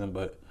the season,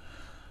 but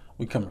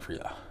we coming for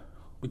y'all.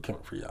 We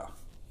coming for y'all.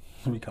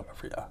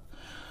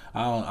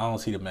 I don't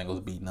see the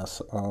Bengals beating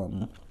us.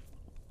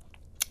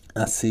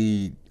 I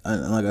see,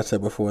 like I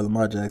said before,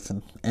 Lamar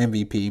Jackson,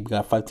 MVP. We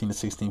got 15 to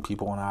 16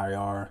 people on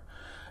IR.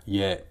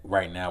 Yet,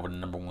 right now, we're the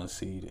number one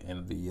seed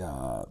in the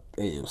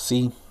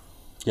AFC.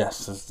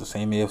 Yes, it's the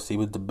same AFC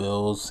with the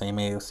Bills, same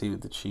AFC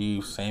with the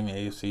Chiefs, same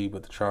AFC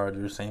with the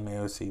Chargers, same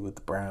AFC with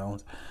the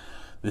Browns.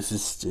 This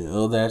is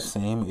still that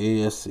same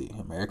AFC,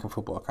 American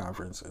Football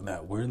Conference, and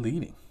that we're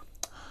leading.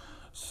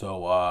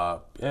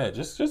 So,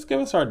 just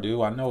give us our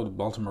due. I know the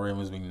Baltimore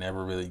Ravens, we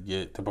never really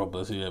get the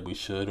publicity that we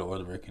should or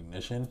the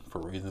recognition for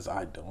reasons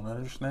I don't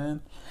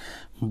understand.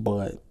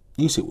 But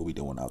you see what we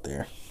doing out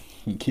there.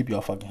 You keep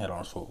y'all fucking head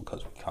on swivel,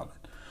 because we're coming.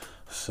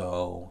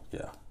 So,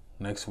 yeah.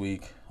 Next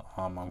week,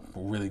 I'm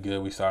really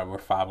good. We're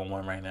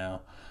 5-1 right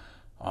now.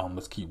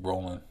 Let's keep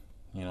rolling.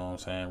 You know what I'm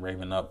saying?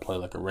 Raven up, play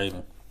like a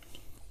Raven.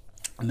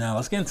 Now,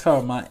 let's get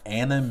into my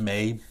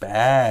anime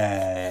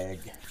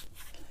bag.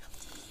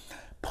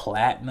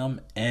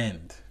 Platinum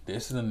End.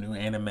 This is a new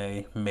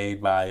anime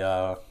made by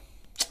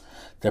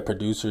the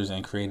producers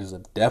and creators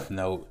of Death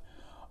Note.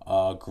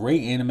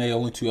 Great anime.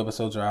 Only 2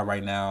 episodes are out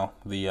right now.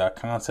 The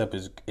concept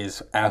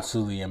is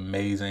absolutely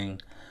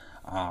amazing.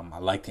 I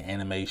like the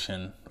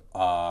animation.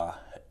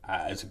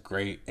 It's a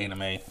great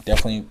anime.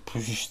 Definitely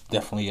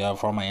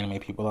for all my anime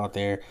people out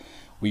there,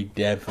 we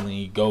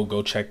definitely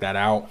go check that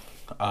out.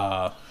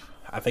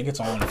 I think it's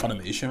on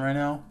Funimation right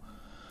now.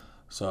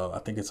 So I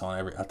think it's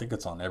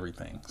on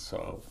everything.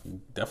 So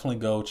definitely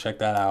go check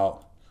that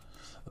out.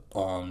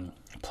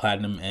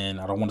 Platinum End.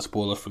 I don't want to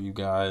spoil it for you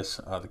guys.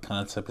 The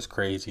concept is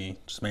crazy.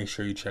 Just make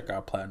sure you check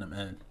out Platinum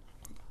End.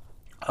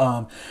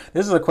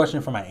 This is a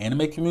question from my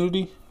anime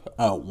community.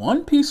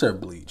 One Piece or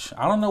Bleach?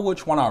 I don't know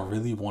which one I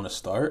really want to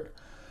start.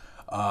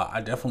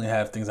 I definitely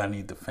have things I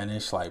need to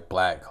finish, like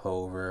Black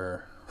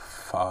Clover.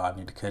 I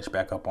need to catch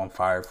back up on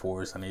Fire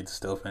Force. I need to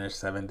still finish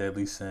 7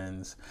 Deadly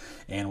Sins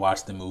and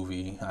watch the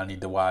movie. I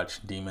need to watch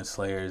Demon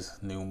Slayer's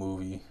new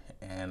movie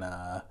and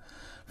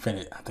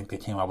finish. I think they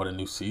came out with a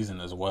new season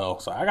as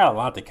well. So I got a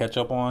lot to catch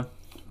up on,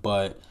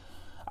 but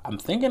I'm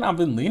thinking I've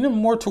been leaning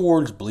more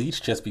towards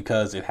Bleach just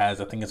because I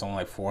think it's only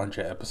like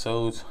 400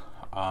 episodes.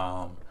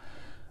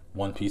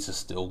 One Piece is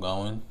still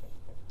going,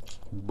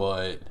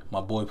 but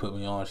my boy put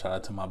me on. Shout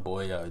out to my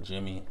boy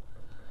Jimmy.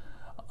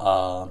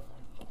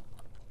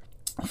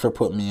 For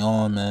putting me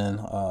on, man.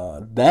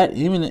 That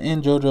even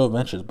in JoJo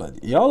Adventures,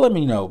 but y'all let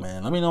me know,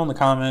 man. Let me know in the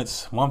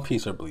comments, One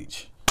Piece or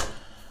Bleach. I'm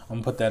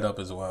gonna put that up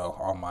as well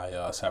on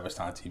my Savage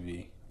Time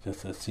TV,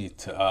 just to see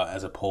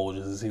as a poll,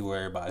 just to see where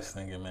everybody's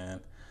thinking,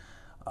 man.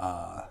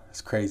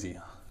 It's crazy.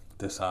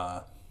 This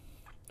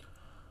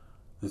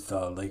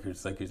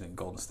Lakers and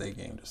Golden State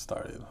game just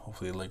started.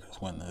 Hopefully the Lakers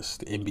win this.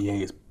 The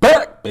NBA is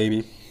back,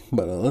 baby.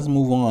 But let's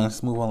move on.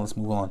 Let's move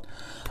on.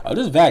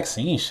 This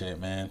vaccine shit,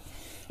 man.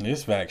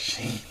 This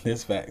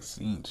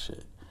vaccine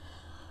shit.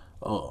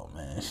 Oh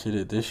man, this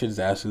shit is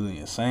absolutely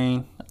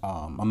insane.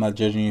 I'm not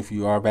judging if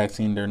you are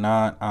vaccinated or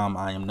not.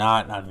 I am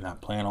not. I do not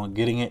plan on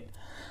getting it.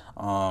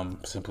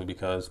 Simply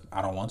because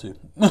I don't want to.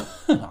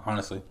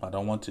 Honestly, I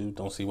don't want to.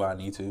 Don't see why I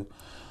need to.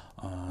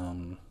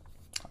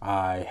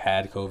 I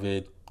had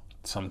COVID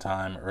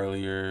sometime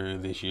earlier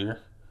this year.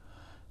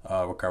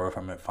 Recovered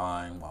from it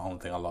fine. The only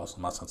thing I lost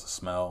was my sense of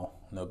smell.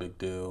 No big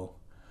deal.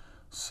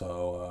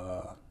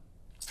 So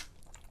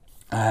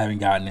I haven't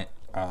gotten it.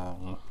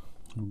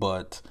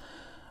 But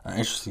An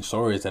interesting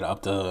story is that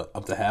up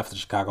to half the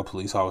Chicago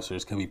police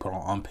officers can be put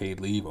on unpaid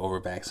leave over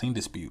vaccine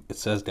dispute. It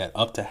says that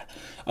up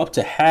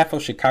to half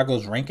of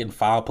Chicago's rank and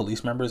file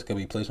police members can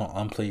be placed on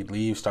unpaid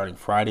leave starting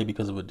Friday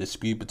because of a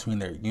dispute between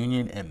their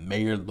union and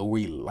Mayor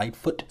Lori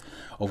Lightfoot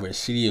over a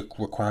city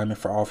requirement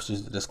for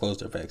officers to disclose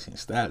their vaccine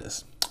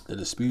status. The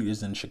dispute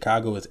is in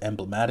Chicago is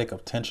emblematic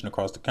of tension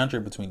across the country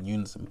between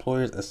unions and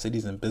employers as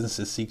cities and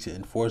businesses seek to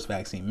enforce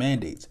vaccine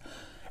mandates.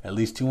 At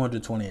least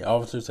 228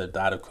 officers have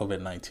died of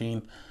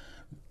COVID-19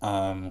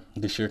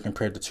 this year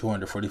compared to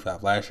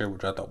 245 last year,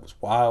 which I thought was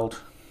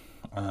wild.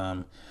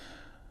 COVID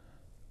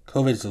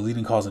is the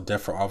leading cause of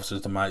death for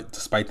officers,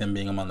 despite them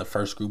being among the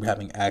first group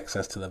having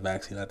access to the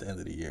vaccine at the end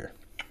of the year.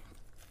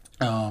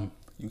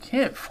 You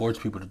can't force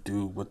people to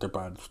do what their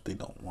bodies they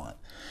don't want.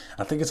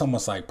 I think it's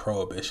almost like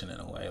prohibition in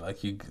a way.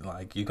 Like you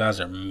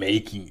guys are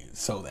making it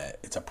so that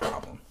it's a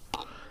problem.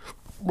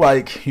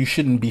 Like you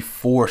shouldn't be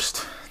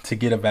forced to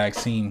get a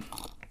vaccine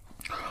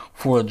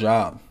for a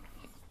job.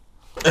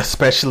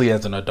 Especially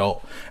as an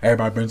adult.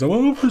 Everybody brings up,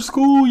 oh, for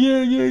school,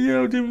 yeah.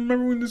 Do you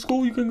remember when in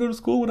school you couldn't go to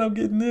school without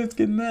getting this,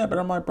 getting that? But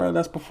I'm like, bro,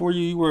 that's before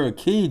you were a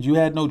kid. You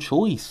had no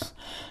choice.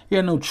 You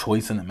had no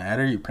choice in the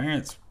matter. Your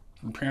parents,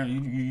 you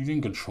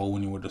didn't control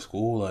when you went to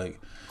school. Like,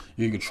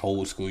 you didn't control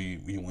what school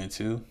you went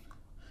to.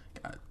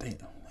 God damn.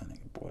 That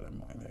nigga, boy,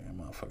 that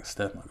motherfucker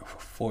Steph might go for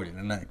 40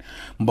 tonight.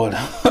 But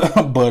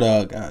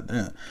god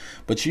damn.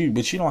 But you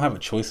don't have a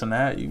choice in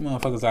that. You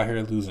motherfuckers out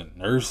here losing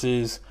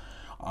nurses,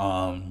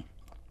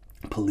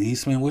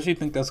 policemen. What do you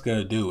think that's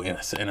gonna do in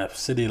a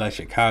city like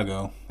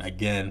Chicago?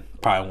 Again,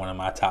 probably one of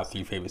my top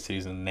 3 favorite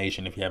cities in the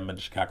nation. If you haven't been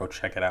to Chicago,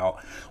 check it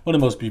out. One of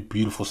the most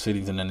beautiful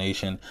cities in the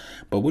nation.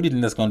 But what do you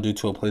think that's gonna do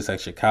to a place like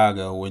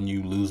Chicago when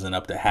you losing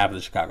up to half of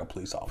the Chicago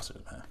police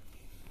officers, man?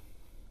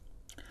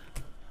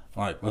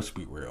 Like, let's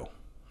be real.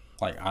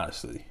 Like,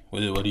 honestly, what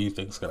do you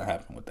think is gonna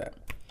happen with that?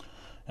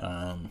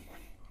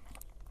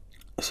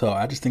 So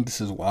I just think this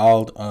is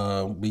wild.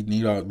 We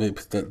need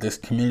this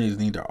communities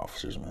need their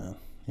officers, man.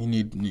 We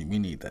need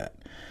that.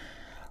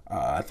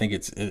 I think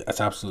it's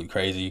absolutely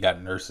crazy. You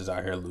got nurses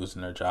out here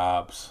losing their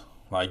jobs.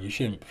 Like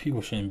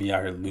people shouldn't be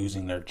out here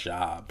losing their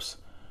jobs.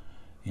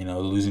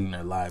 Losing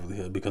their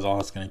livelihood, because all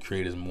it's going to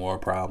create is more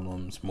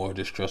problems, more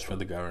distrust for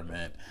the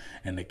government,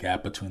 and the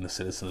gap between the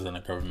citizens and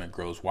the government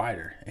grows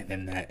wider.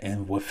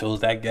 And what fills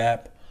that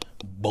gap?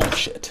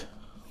 Bullshit.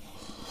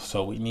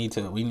 So we need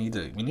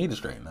to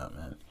straighten up,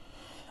 man.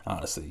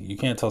 Honestly, you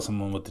can't tell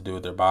someone what to do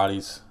with their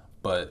bodies,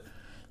 but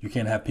you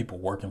can't have people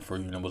working for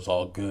you and it was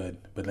all good,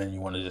 but then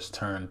you want to just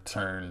turn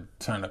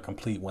a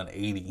complete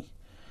 180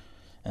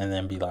 and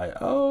then be like,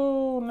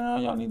 oh, now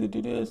y'all need to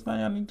do this, now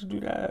y'all need to do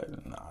that.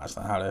 No, that's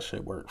not how that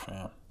shit works,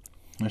 fam.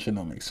 That shit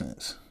don't make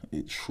sense.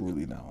 It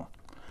truly don't.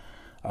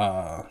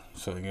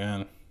 So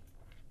again,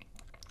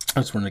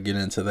 I just want to get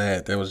into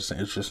that. That was just an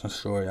interesting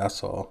story I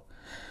saw.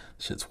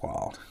 Shit's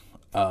wild.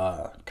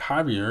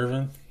 Kyrie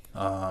Irving,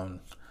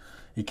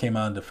 he came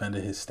out and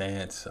defended his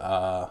stance.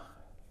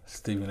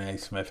 Stephen A.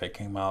 Smith had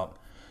came out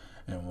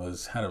and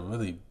had a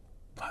really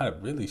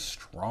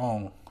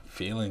strong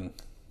feeling,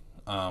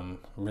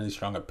 really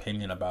strong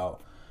opinion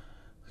about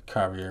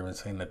Kyrie Irving,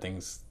 saying that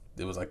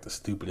it was like the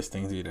stupidest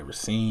things he'd ever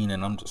seen.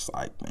 And I'm just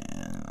like,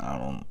 man,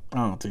 I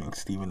don't think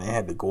Stephen A.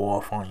 had to go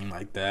off on him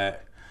like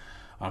that.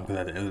 Because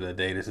at the end of the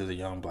day, this is a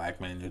young black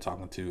man you're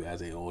talking to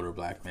as an older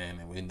black man,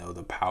 and we know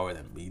the power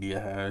that media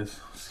has.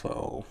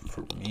 So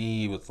for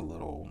me, it was a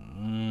little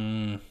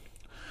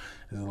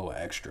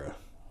extra.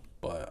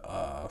 But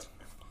I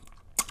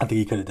think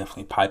he could have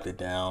definitely piped it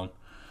down.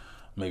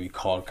 Maybe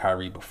called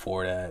Kyrie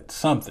before that.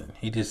 Something.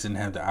 He just didn't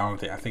have I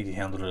think he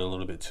handled it a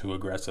little bit too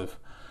aggressive.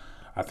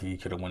 I think he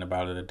could have went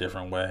about it a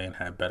different way and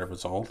had better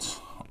results.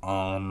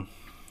 Moving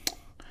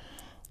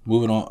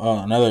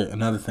on.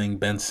 Another thing,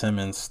 Ben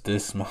Simmons.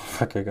 This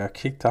motherfucker got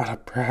kicked out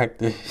of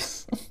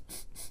practice.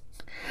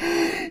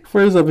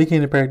 First up, he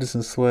came to practice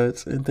in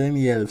sweats, and then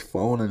he had his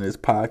phone in his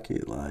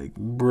pocket. Like,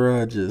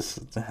 bruh,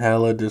 just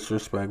hella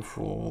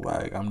disrespectful.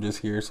 Like, I'm just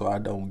here so I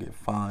don't get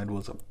fined.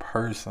 Was a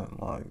person.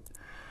 Like,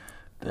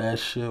 that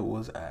shit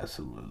was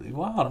absolutely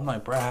wild. I'm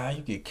like, bruh, how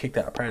you get kicked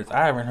out of practice?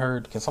 I haven't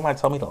heard. Can somebody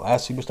tell me the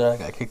last superstar that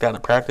got kicked out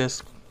of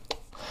practice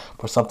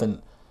for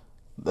something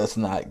that's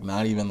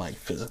not even, like,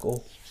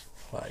 physical?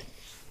 Like,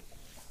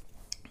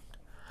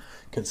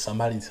 can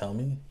somebody tell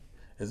me?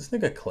 Is this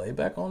nigga Clay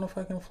back on the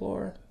fucking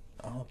floor?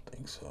 I don't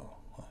think so.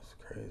 That's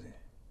crazy.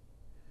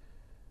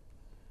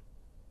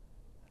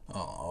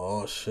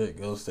 Oh shit,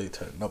 Golden State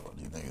turned up on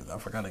these niggas. I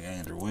forgot to get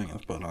Andrew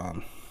Wiggins, but I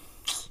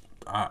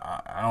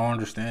don't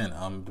understand.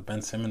 The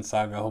Ben Simmons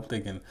saga. I hope they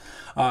can.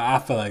 I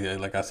feel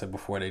like I said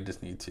before, they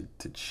just need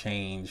to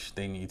change.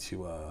 They need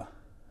to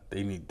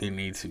they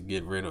need to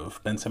get rid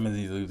of Ben Simmons.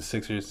 Needs to leave the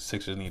Sixers. The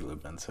Sixers need to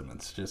leave Ben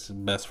Simmons.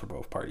 Just best for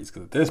both parties.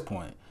 Because at this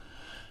point,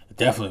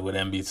 definitely what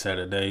Embiid said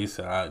today, he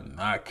said, I do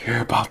not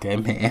care about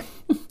that man.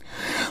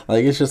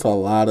 Like, it's just a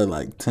lot of,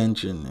 like,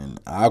 tension and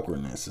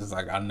awkwardness. It's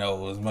like, I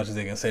know as much as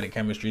they can say the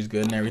chemistry's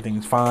good and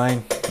everything's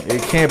fine,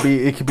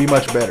 it could be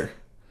much better.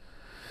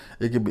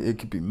 It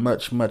could be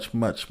much, much,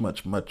 much,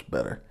 much, much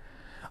better.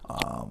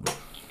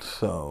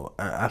 So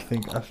I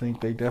think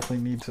they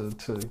definitely need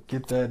to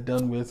get that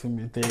done with him.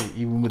 If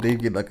they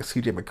get like a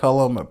CJ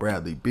McCollum, a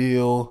Bradley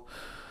Beal,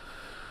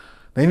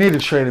 they need to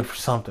trade it for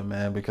something,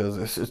 man. Because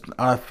it's just,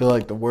 I feel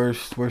like the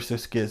worst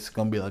this gets,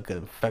 gonna be like an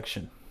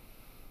infection.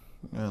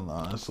 And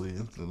honestly,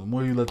 the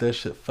more you let that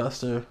shit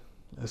fester,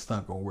 it's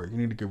not gonna work. You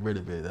need to get rid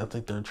of it. I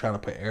think they're trying to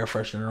put air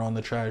freshener on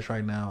the trash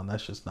right now, and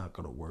that's just not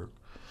gonna work.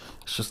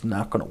 It's just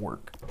not gonna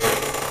work.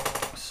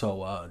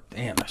 So,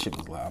 damn, that shit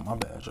was loud. My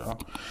bad, y'all.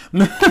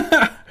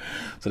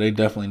 So they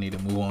definitely need to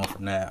move on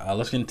from that.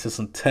 Let's get into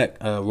some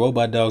tech.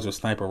 Robot dogs with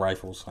sniper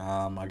rifles.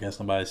 I guess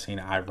nobody's seen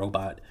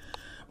iRobot,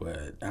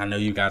 but I know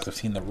you guys have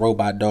seen the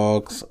robot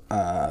dogs.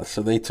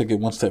 So they took it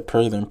one step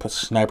further and put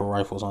sniper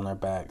rifles on their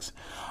backs.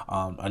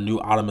 A new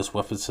autonomous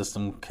weapon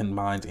system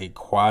combines a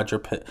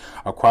quadruped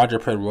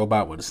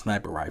robot with a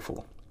sniper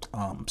rifle.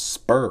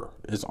 Spur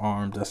is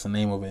armed. That's the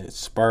name of it.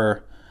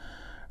 Spur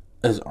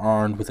is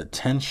armed with a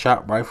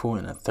 10-shot rifle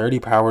and a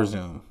 30-power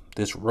zoom.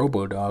 This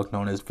robo-dog,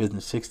 known as Vision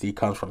 60,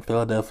 comes from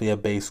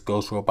Philadelphia-based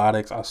Ghost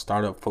Robotics, a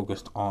startup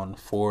focused on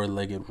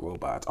legged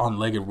robots.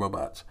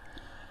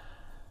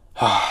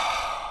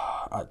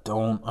 I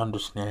don't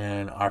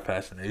understand our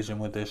fascination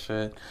with this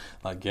shit.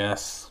 Like,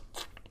 yes,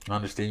 I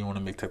understand you want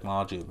to make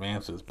technology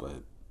advances, but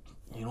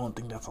you don't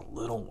think that's a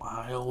little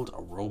wild?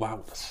 A robot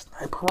with a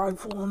sniper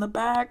rifle on the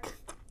back?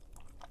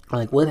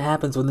 Like, what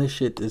happens when this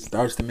shit just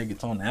starts to make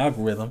its own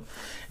algorithm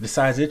and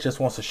decides it just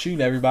wants to shoot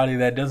everybody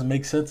that doesn't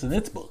make sense in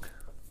its book?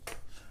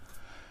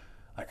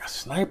 Like a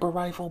sniper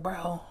rifle,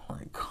 bro?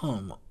 Like,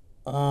 come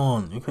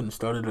on. You couldn't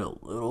start it a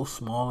little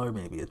smaller,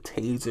 maybe a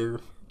taser.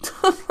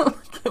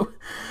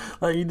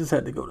 Like, you just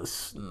had to go to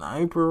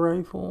sniper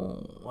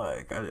rifle.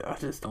 Like, I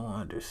just don't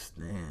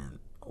understand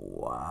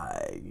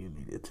why you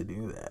needed to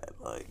do that.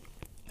 Like,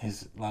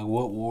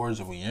 what wars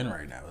are we in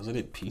right now? Is it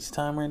at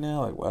peacetime right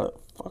now? Like, what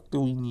the fuck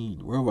do we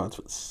need robots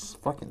with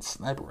fucking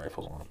sniper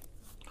rifles on them?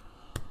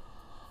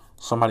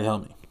 Somebody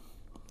help me.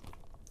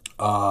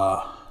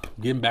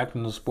 Getting back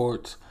into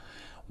sports,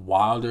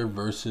 Wilder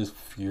versus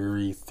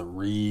Fury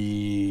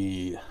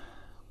 3.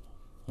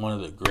 One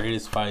of the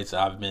greatest fights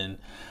I've been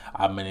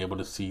able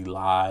to see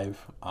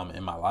live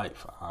in my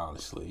life,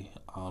 honestly.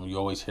 You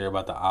always hear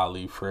about the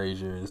Ali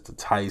Fraziers, the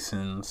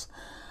Tysons,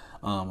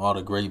 all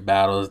the great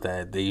battles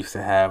that they used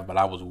to have, but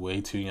I was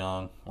way too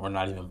young or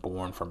not even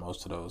born for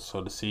most of those.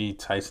 So to see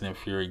Tyson and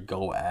Fury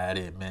go at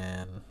it,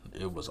 man,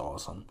 it was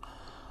awesome.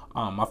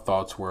 My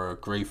thoughts were a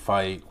great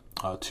fight.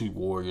 Two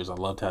warriors. I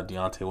loved how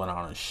Deontay went out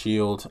on a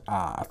shield.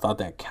 I thought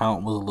that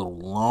count was a little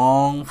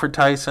long for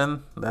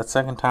Tyson that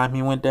second time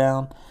he went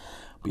down,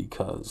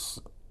 because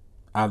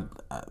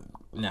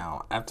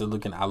now after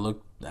looking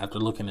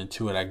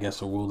into it, I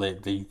guess a rule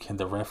that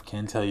the ref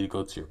can tell you to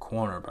go to your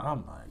corner, but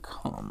I'm like,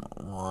 come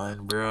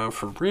on, bro,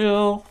 for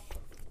real,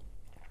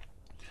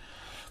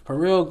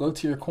 go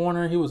to your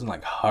corner. He wasn't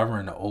like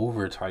hovering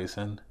over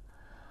Tyson.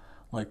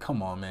 Like,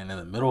 come on, man, in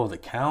the middle of the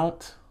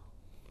count.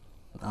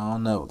 I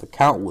don't know. The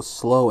count was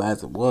slow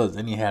as it was.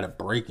 Then he had a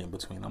break in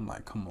between. I'm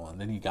like, come on.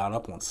 Then he got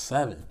up on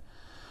 7.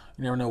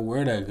 You never know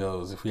where that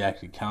goes. If he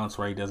actually counts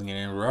right, doesn't get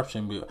an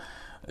interruption, but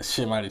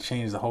shit might have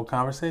changed the whole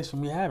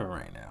conversation we having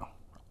right now.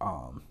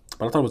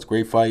 But I thought it was a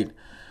great fight.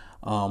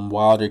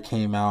 Wilder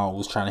came out,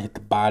 was trying to hit the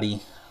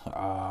body,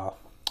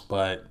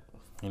 but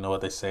you know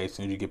what they say: as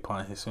soon as you get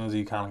punched, as soon as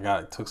he kind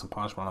of took some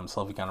punishment on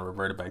himself, he kind of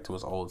reverted back to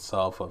his old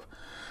self of,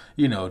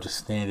 just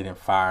standing and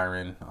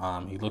firing.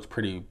 He looks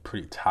pretty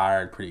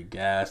tired, pretty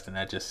gassed, and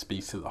that just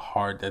speaks to the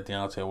heart that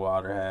Deontay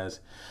Wilder has.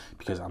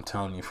 Because I'm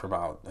telling you, for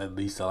about at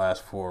least the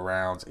last 4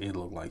 rounds, it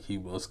looked like he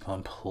was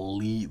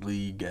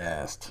completely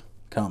gassed.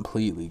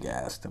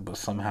 But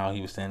somehow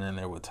he was standing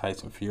there with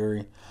Tyson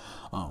Fury.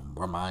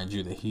 Remind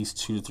you that he's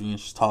 2 to 3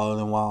 inches taller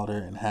than Wilder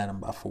and had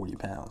him by 40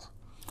 pounds.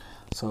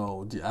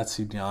 So I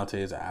see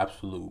Deontay as an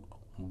absolute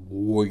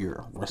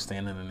warrior. We're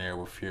standing in there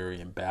with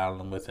Fury and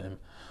battling with him.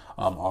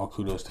 All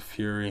kudos to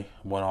Fury.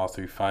 Won all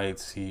 3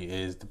 fights. He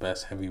is the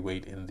best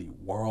heavyweight in the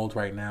world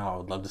right now. I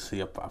would love to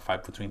see a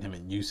fight between him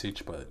and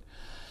Usyk, but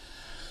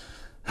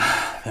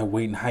that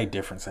weight and height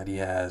difference that he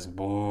has,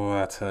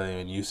 boy, I tell you,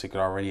 and Usyk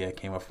already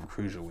came up from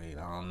cruiserweight.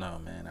 I don't know,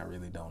 man. I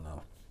really don't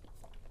know.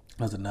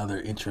 There's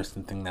another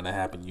interesting thing that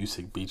happened.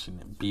 Usyk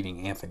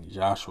beating Anthony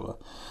Joshua.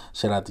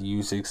 Shout out to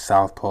Usyk.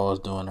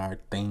 Southpaws doing our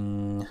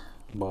thing.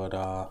 But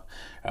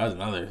that was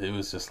another. It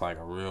was just like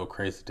a real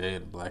crazy day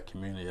in the black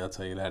community. I'll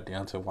tell you that.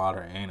 Deontay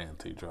Wilder and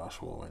Anthony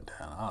Joshua went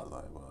down. I was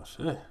like, well,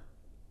 shit.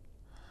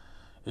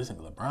 You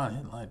think LeBron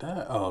didn't like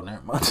that? Oh,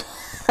 never mind.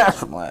 That's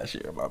from last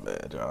year. My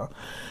bad, y'all.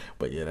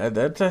 But yeah,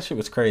 that shit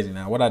was crazy.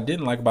 Now, what I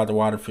didn't like about the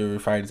Wilder Fury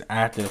fight is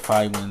after the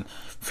fight, when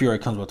Fury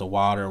comes with the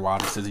Wilder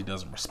says he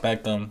doesn't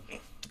respect him.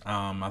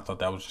 I thought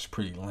that was just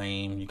pretty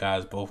lame. You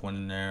guys both went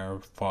in there,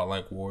 fought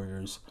like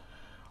warriors.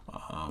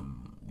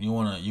 You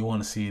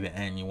wanna see the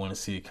end. You want to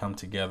see it come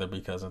together,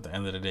 because at the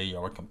end of the day,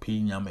 y'all were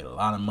competing. Y'all made a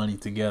lot of money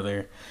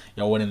together.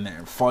 Y'all went in there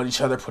and fought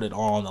each other, put it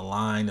all on the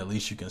line. The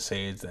least you can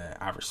say is that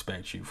I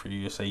respect you. For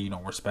you to say you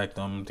don't respect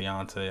them,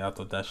 Deontay, I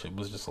thought that shit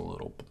was just a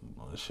little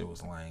this shit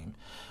was lame.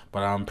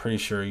 But I'm pretty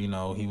sure, he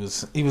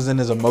was in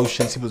his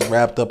emotions. He was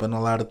wrapped up in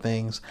a lot of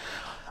things.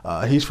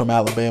 He's from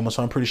Alabama,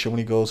 so I'm pretty sure when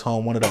he goes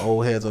home, one of the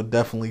old heads will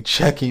definitely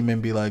check him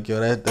and be like, yo,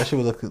 that shit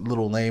was a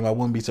little lame. I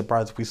wouldn't be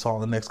surprised if we saw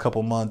in the next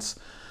couple months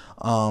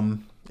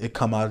it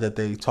come out that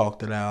they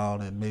talked it out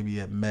and maybe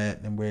it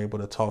met and were able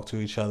to talk to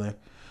each other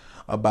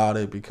about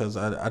it, because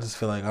I just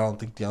feel like I don't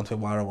think Deontay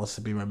Wilder wants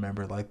to be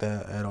remembered like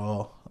that at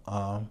all.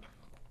 I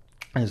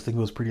just think it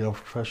was pretty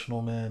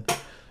unprofessional, man.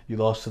 You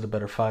lost to the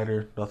better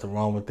fighter. Nothing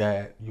wrong with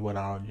that. You went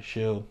out on your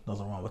shield.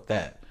 Nothing wrong with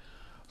that.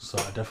 So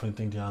I definitely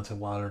think Deontay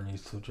Wilder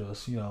needs to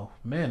just,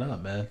 man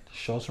up, man.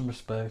 Show some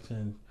respect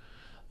and,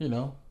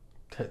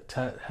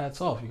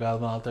 hats off. You guys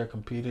went out there,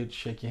 competed,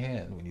 shake your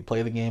hand. When you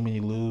play the game and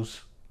you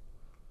lose,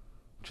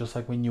 just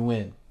like when you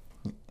win,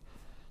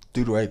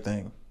 do the right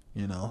thing,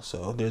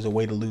 So there's a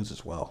way to lose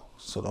as well.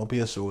 So don't be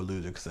a sore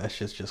loser, because that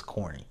shit's just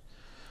corny.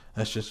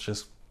 That's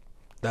just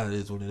that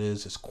is what it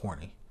is. It's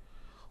corny.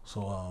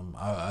 So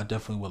I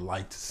definitely would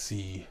like to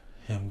see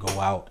him go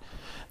out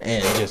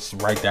and just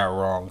right that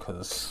wrong,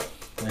 because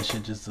that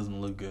shit just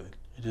doesn't look good.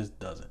 It just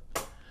doesn't.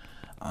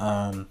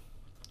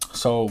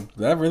 So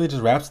that really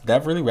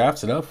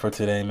wraps it up for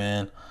today,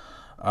 man.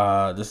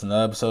 This is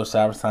another episode of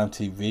Savage Time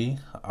TV,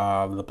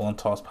 the Blunt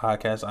Toss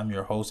Podcast. I'm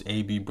your host,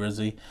 AB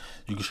Brizzy.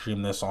 You can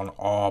stream this on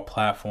all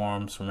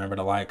platforms. Remember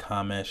to like,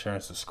 comment, share,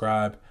 and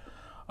subscribe,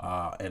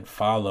 and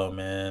follow,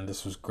 man.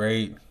 This was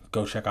great.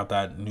 Go check out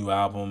that new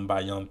album by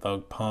Young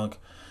Thug Punk.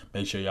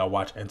 Make sure y'all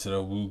watch Enter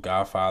the Woo,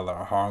 Godfather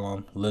of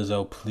Harlem.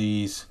 Lizzo,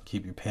 please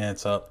keep your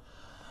pants up.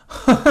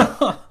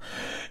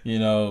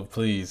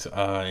 Please.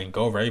 And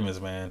go Ravens,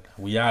 man.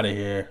 We out of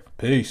here.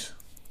 Peace.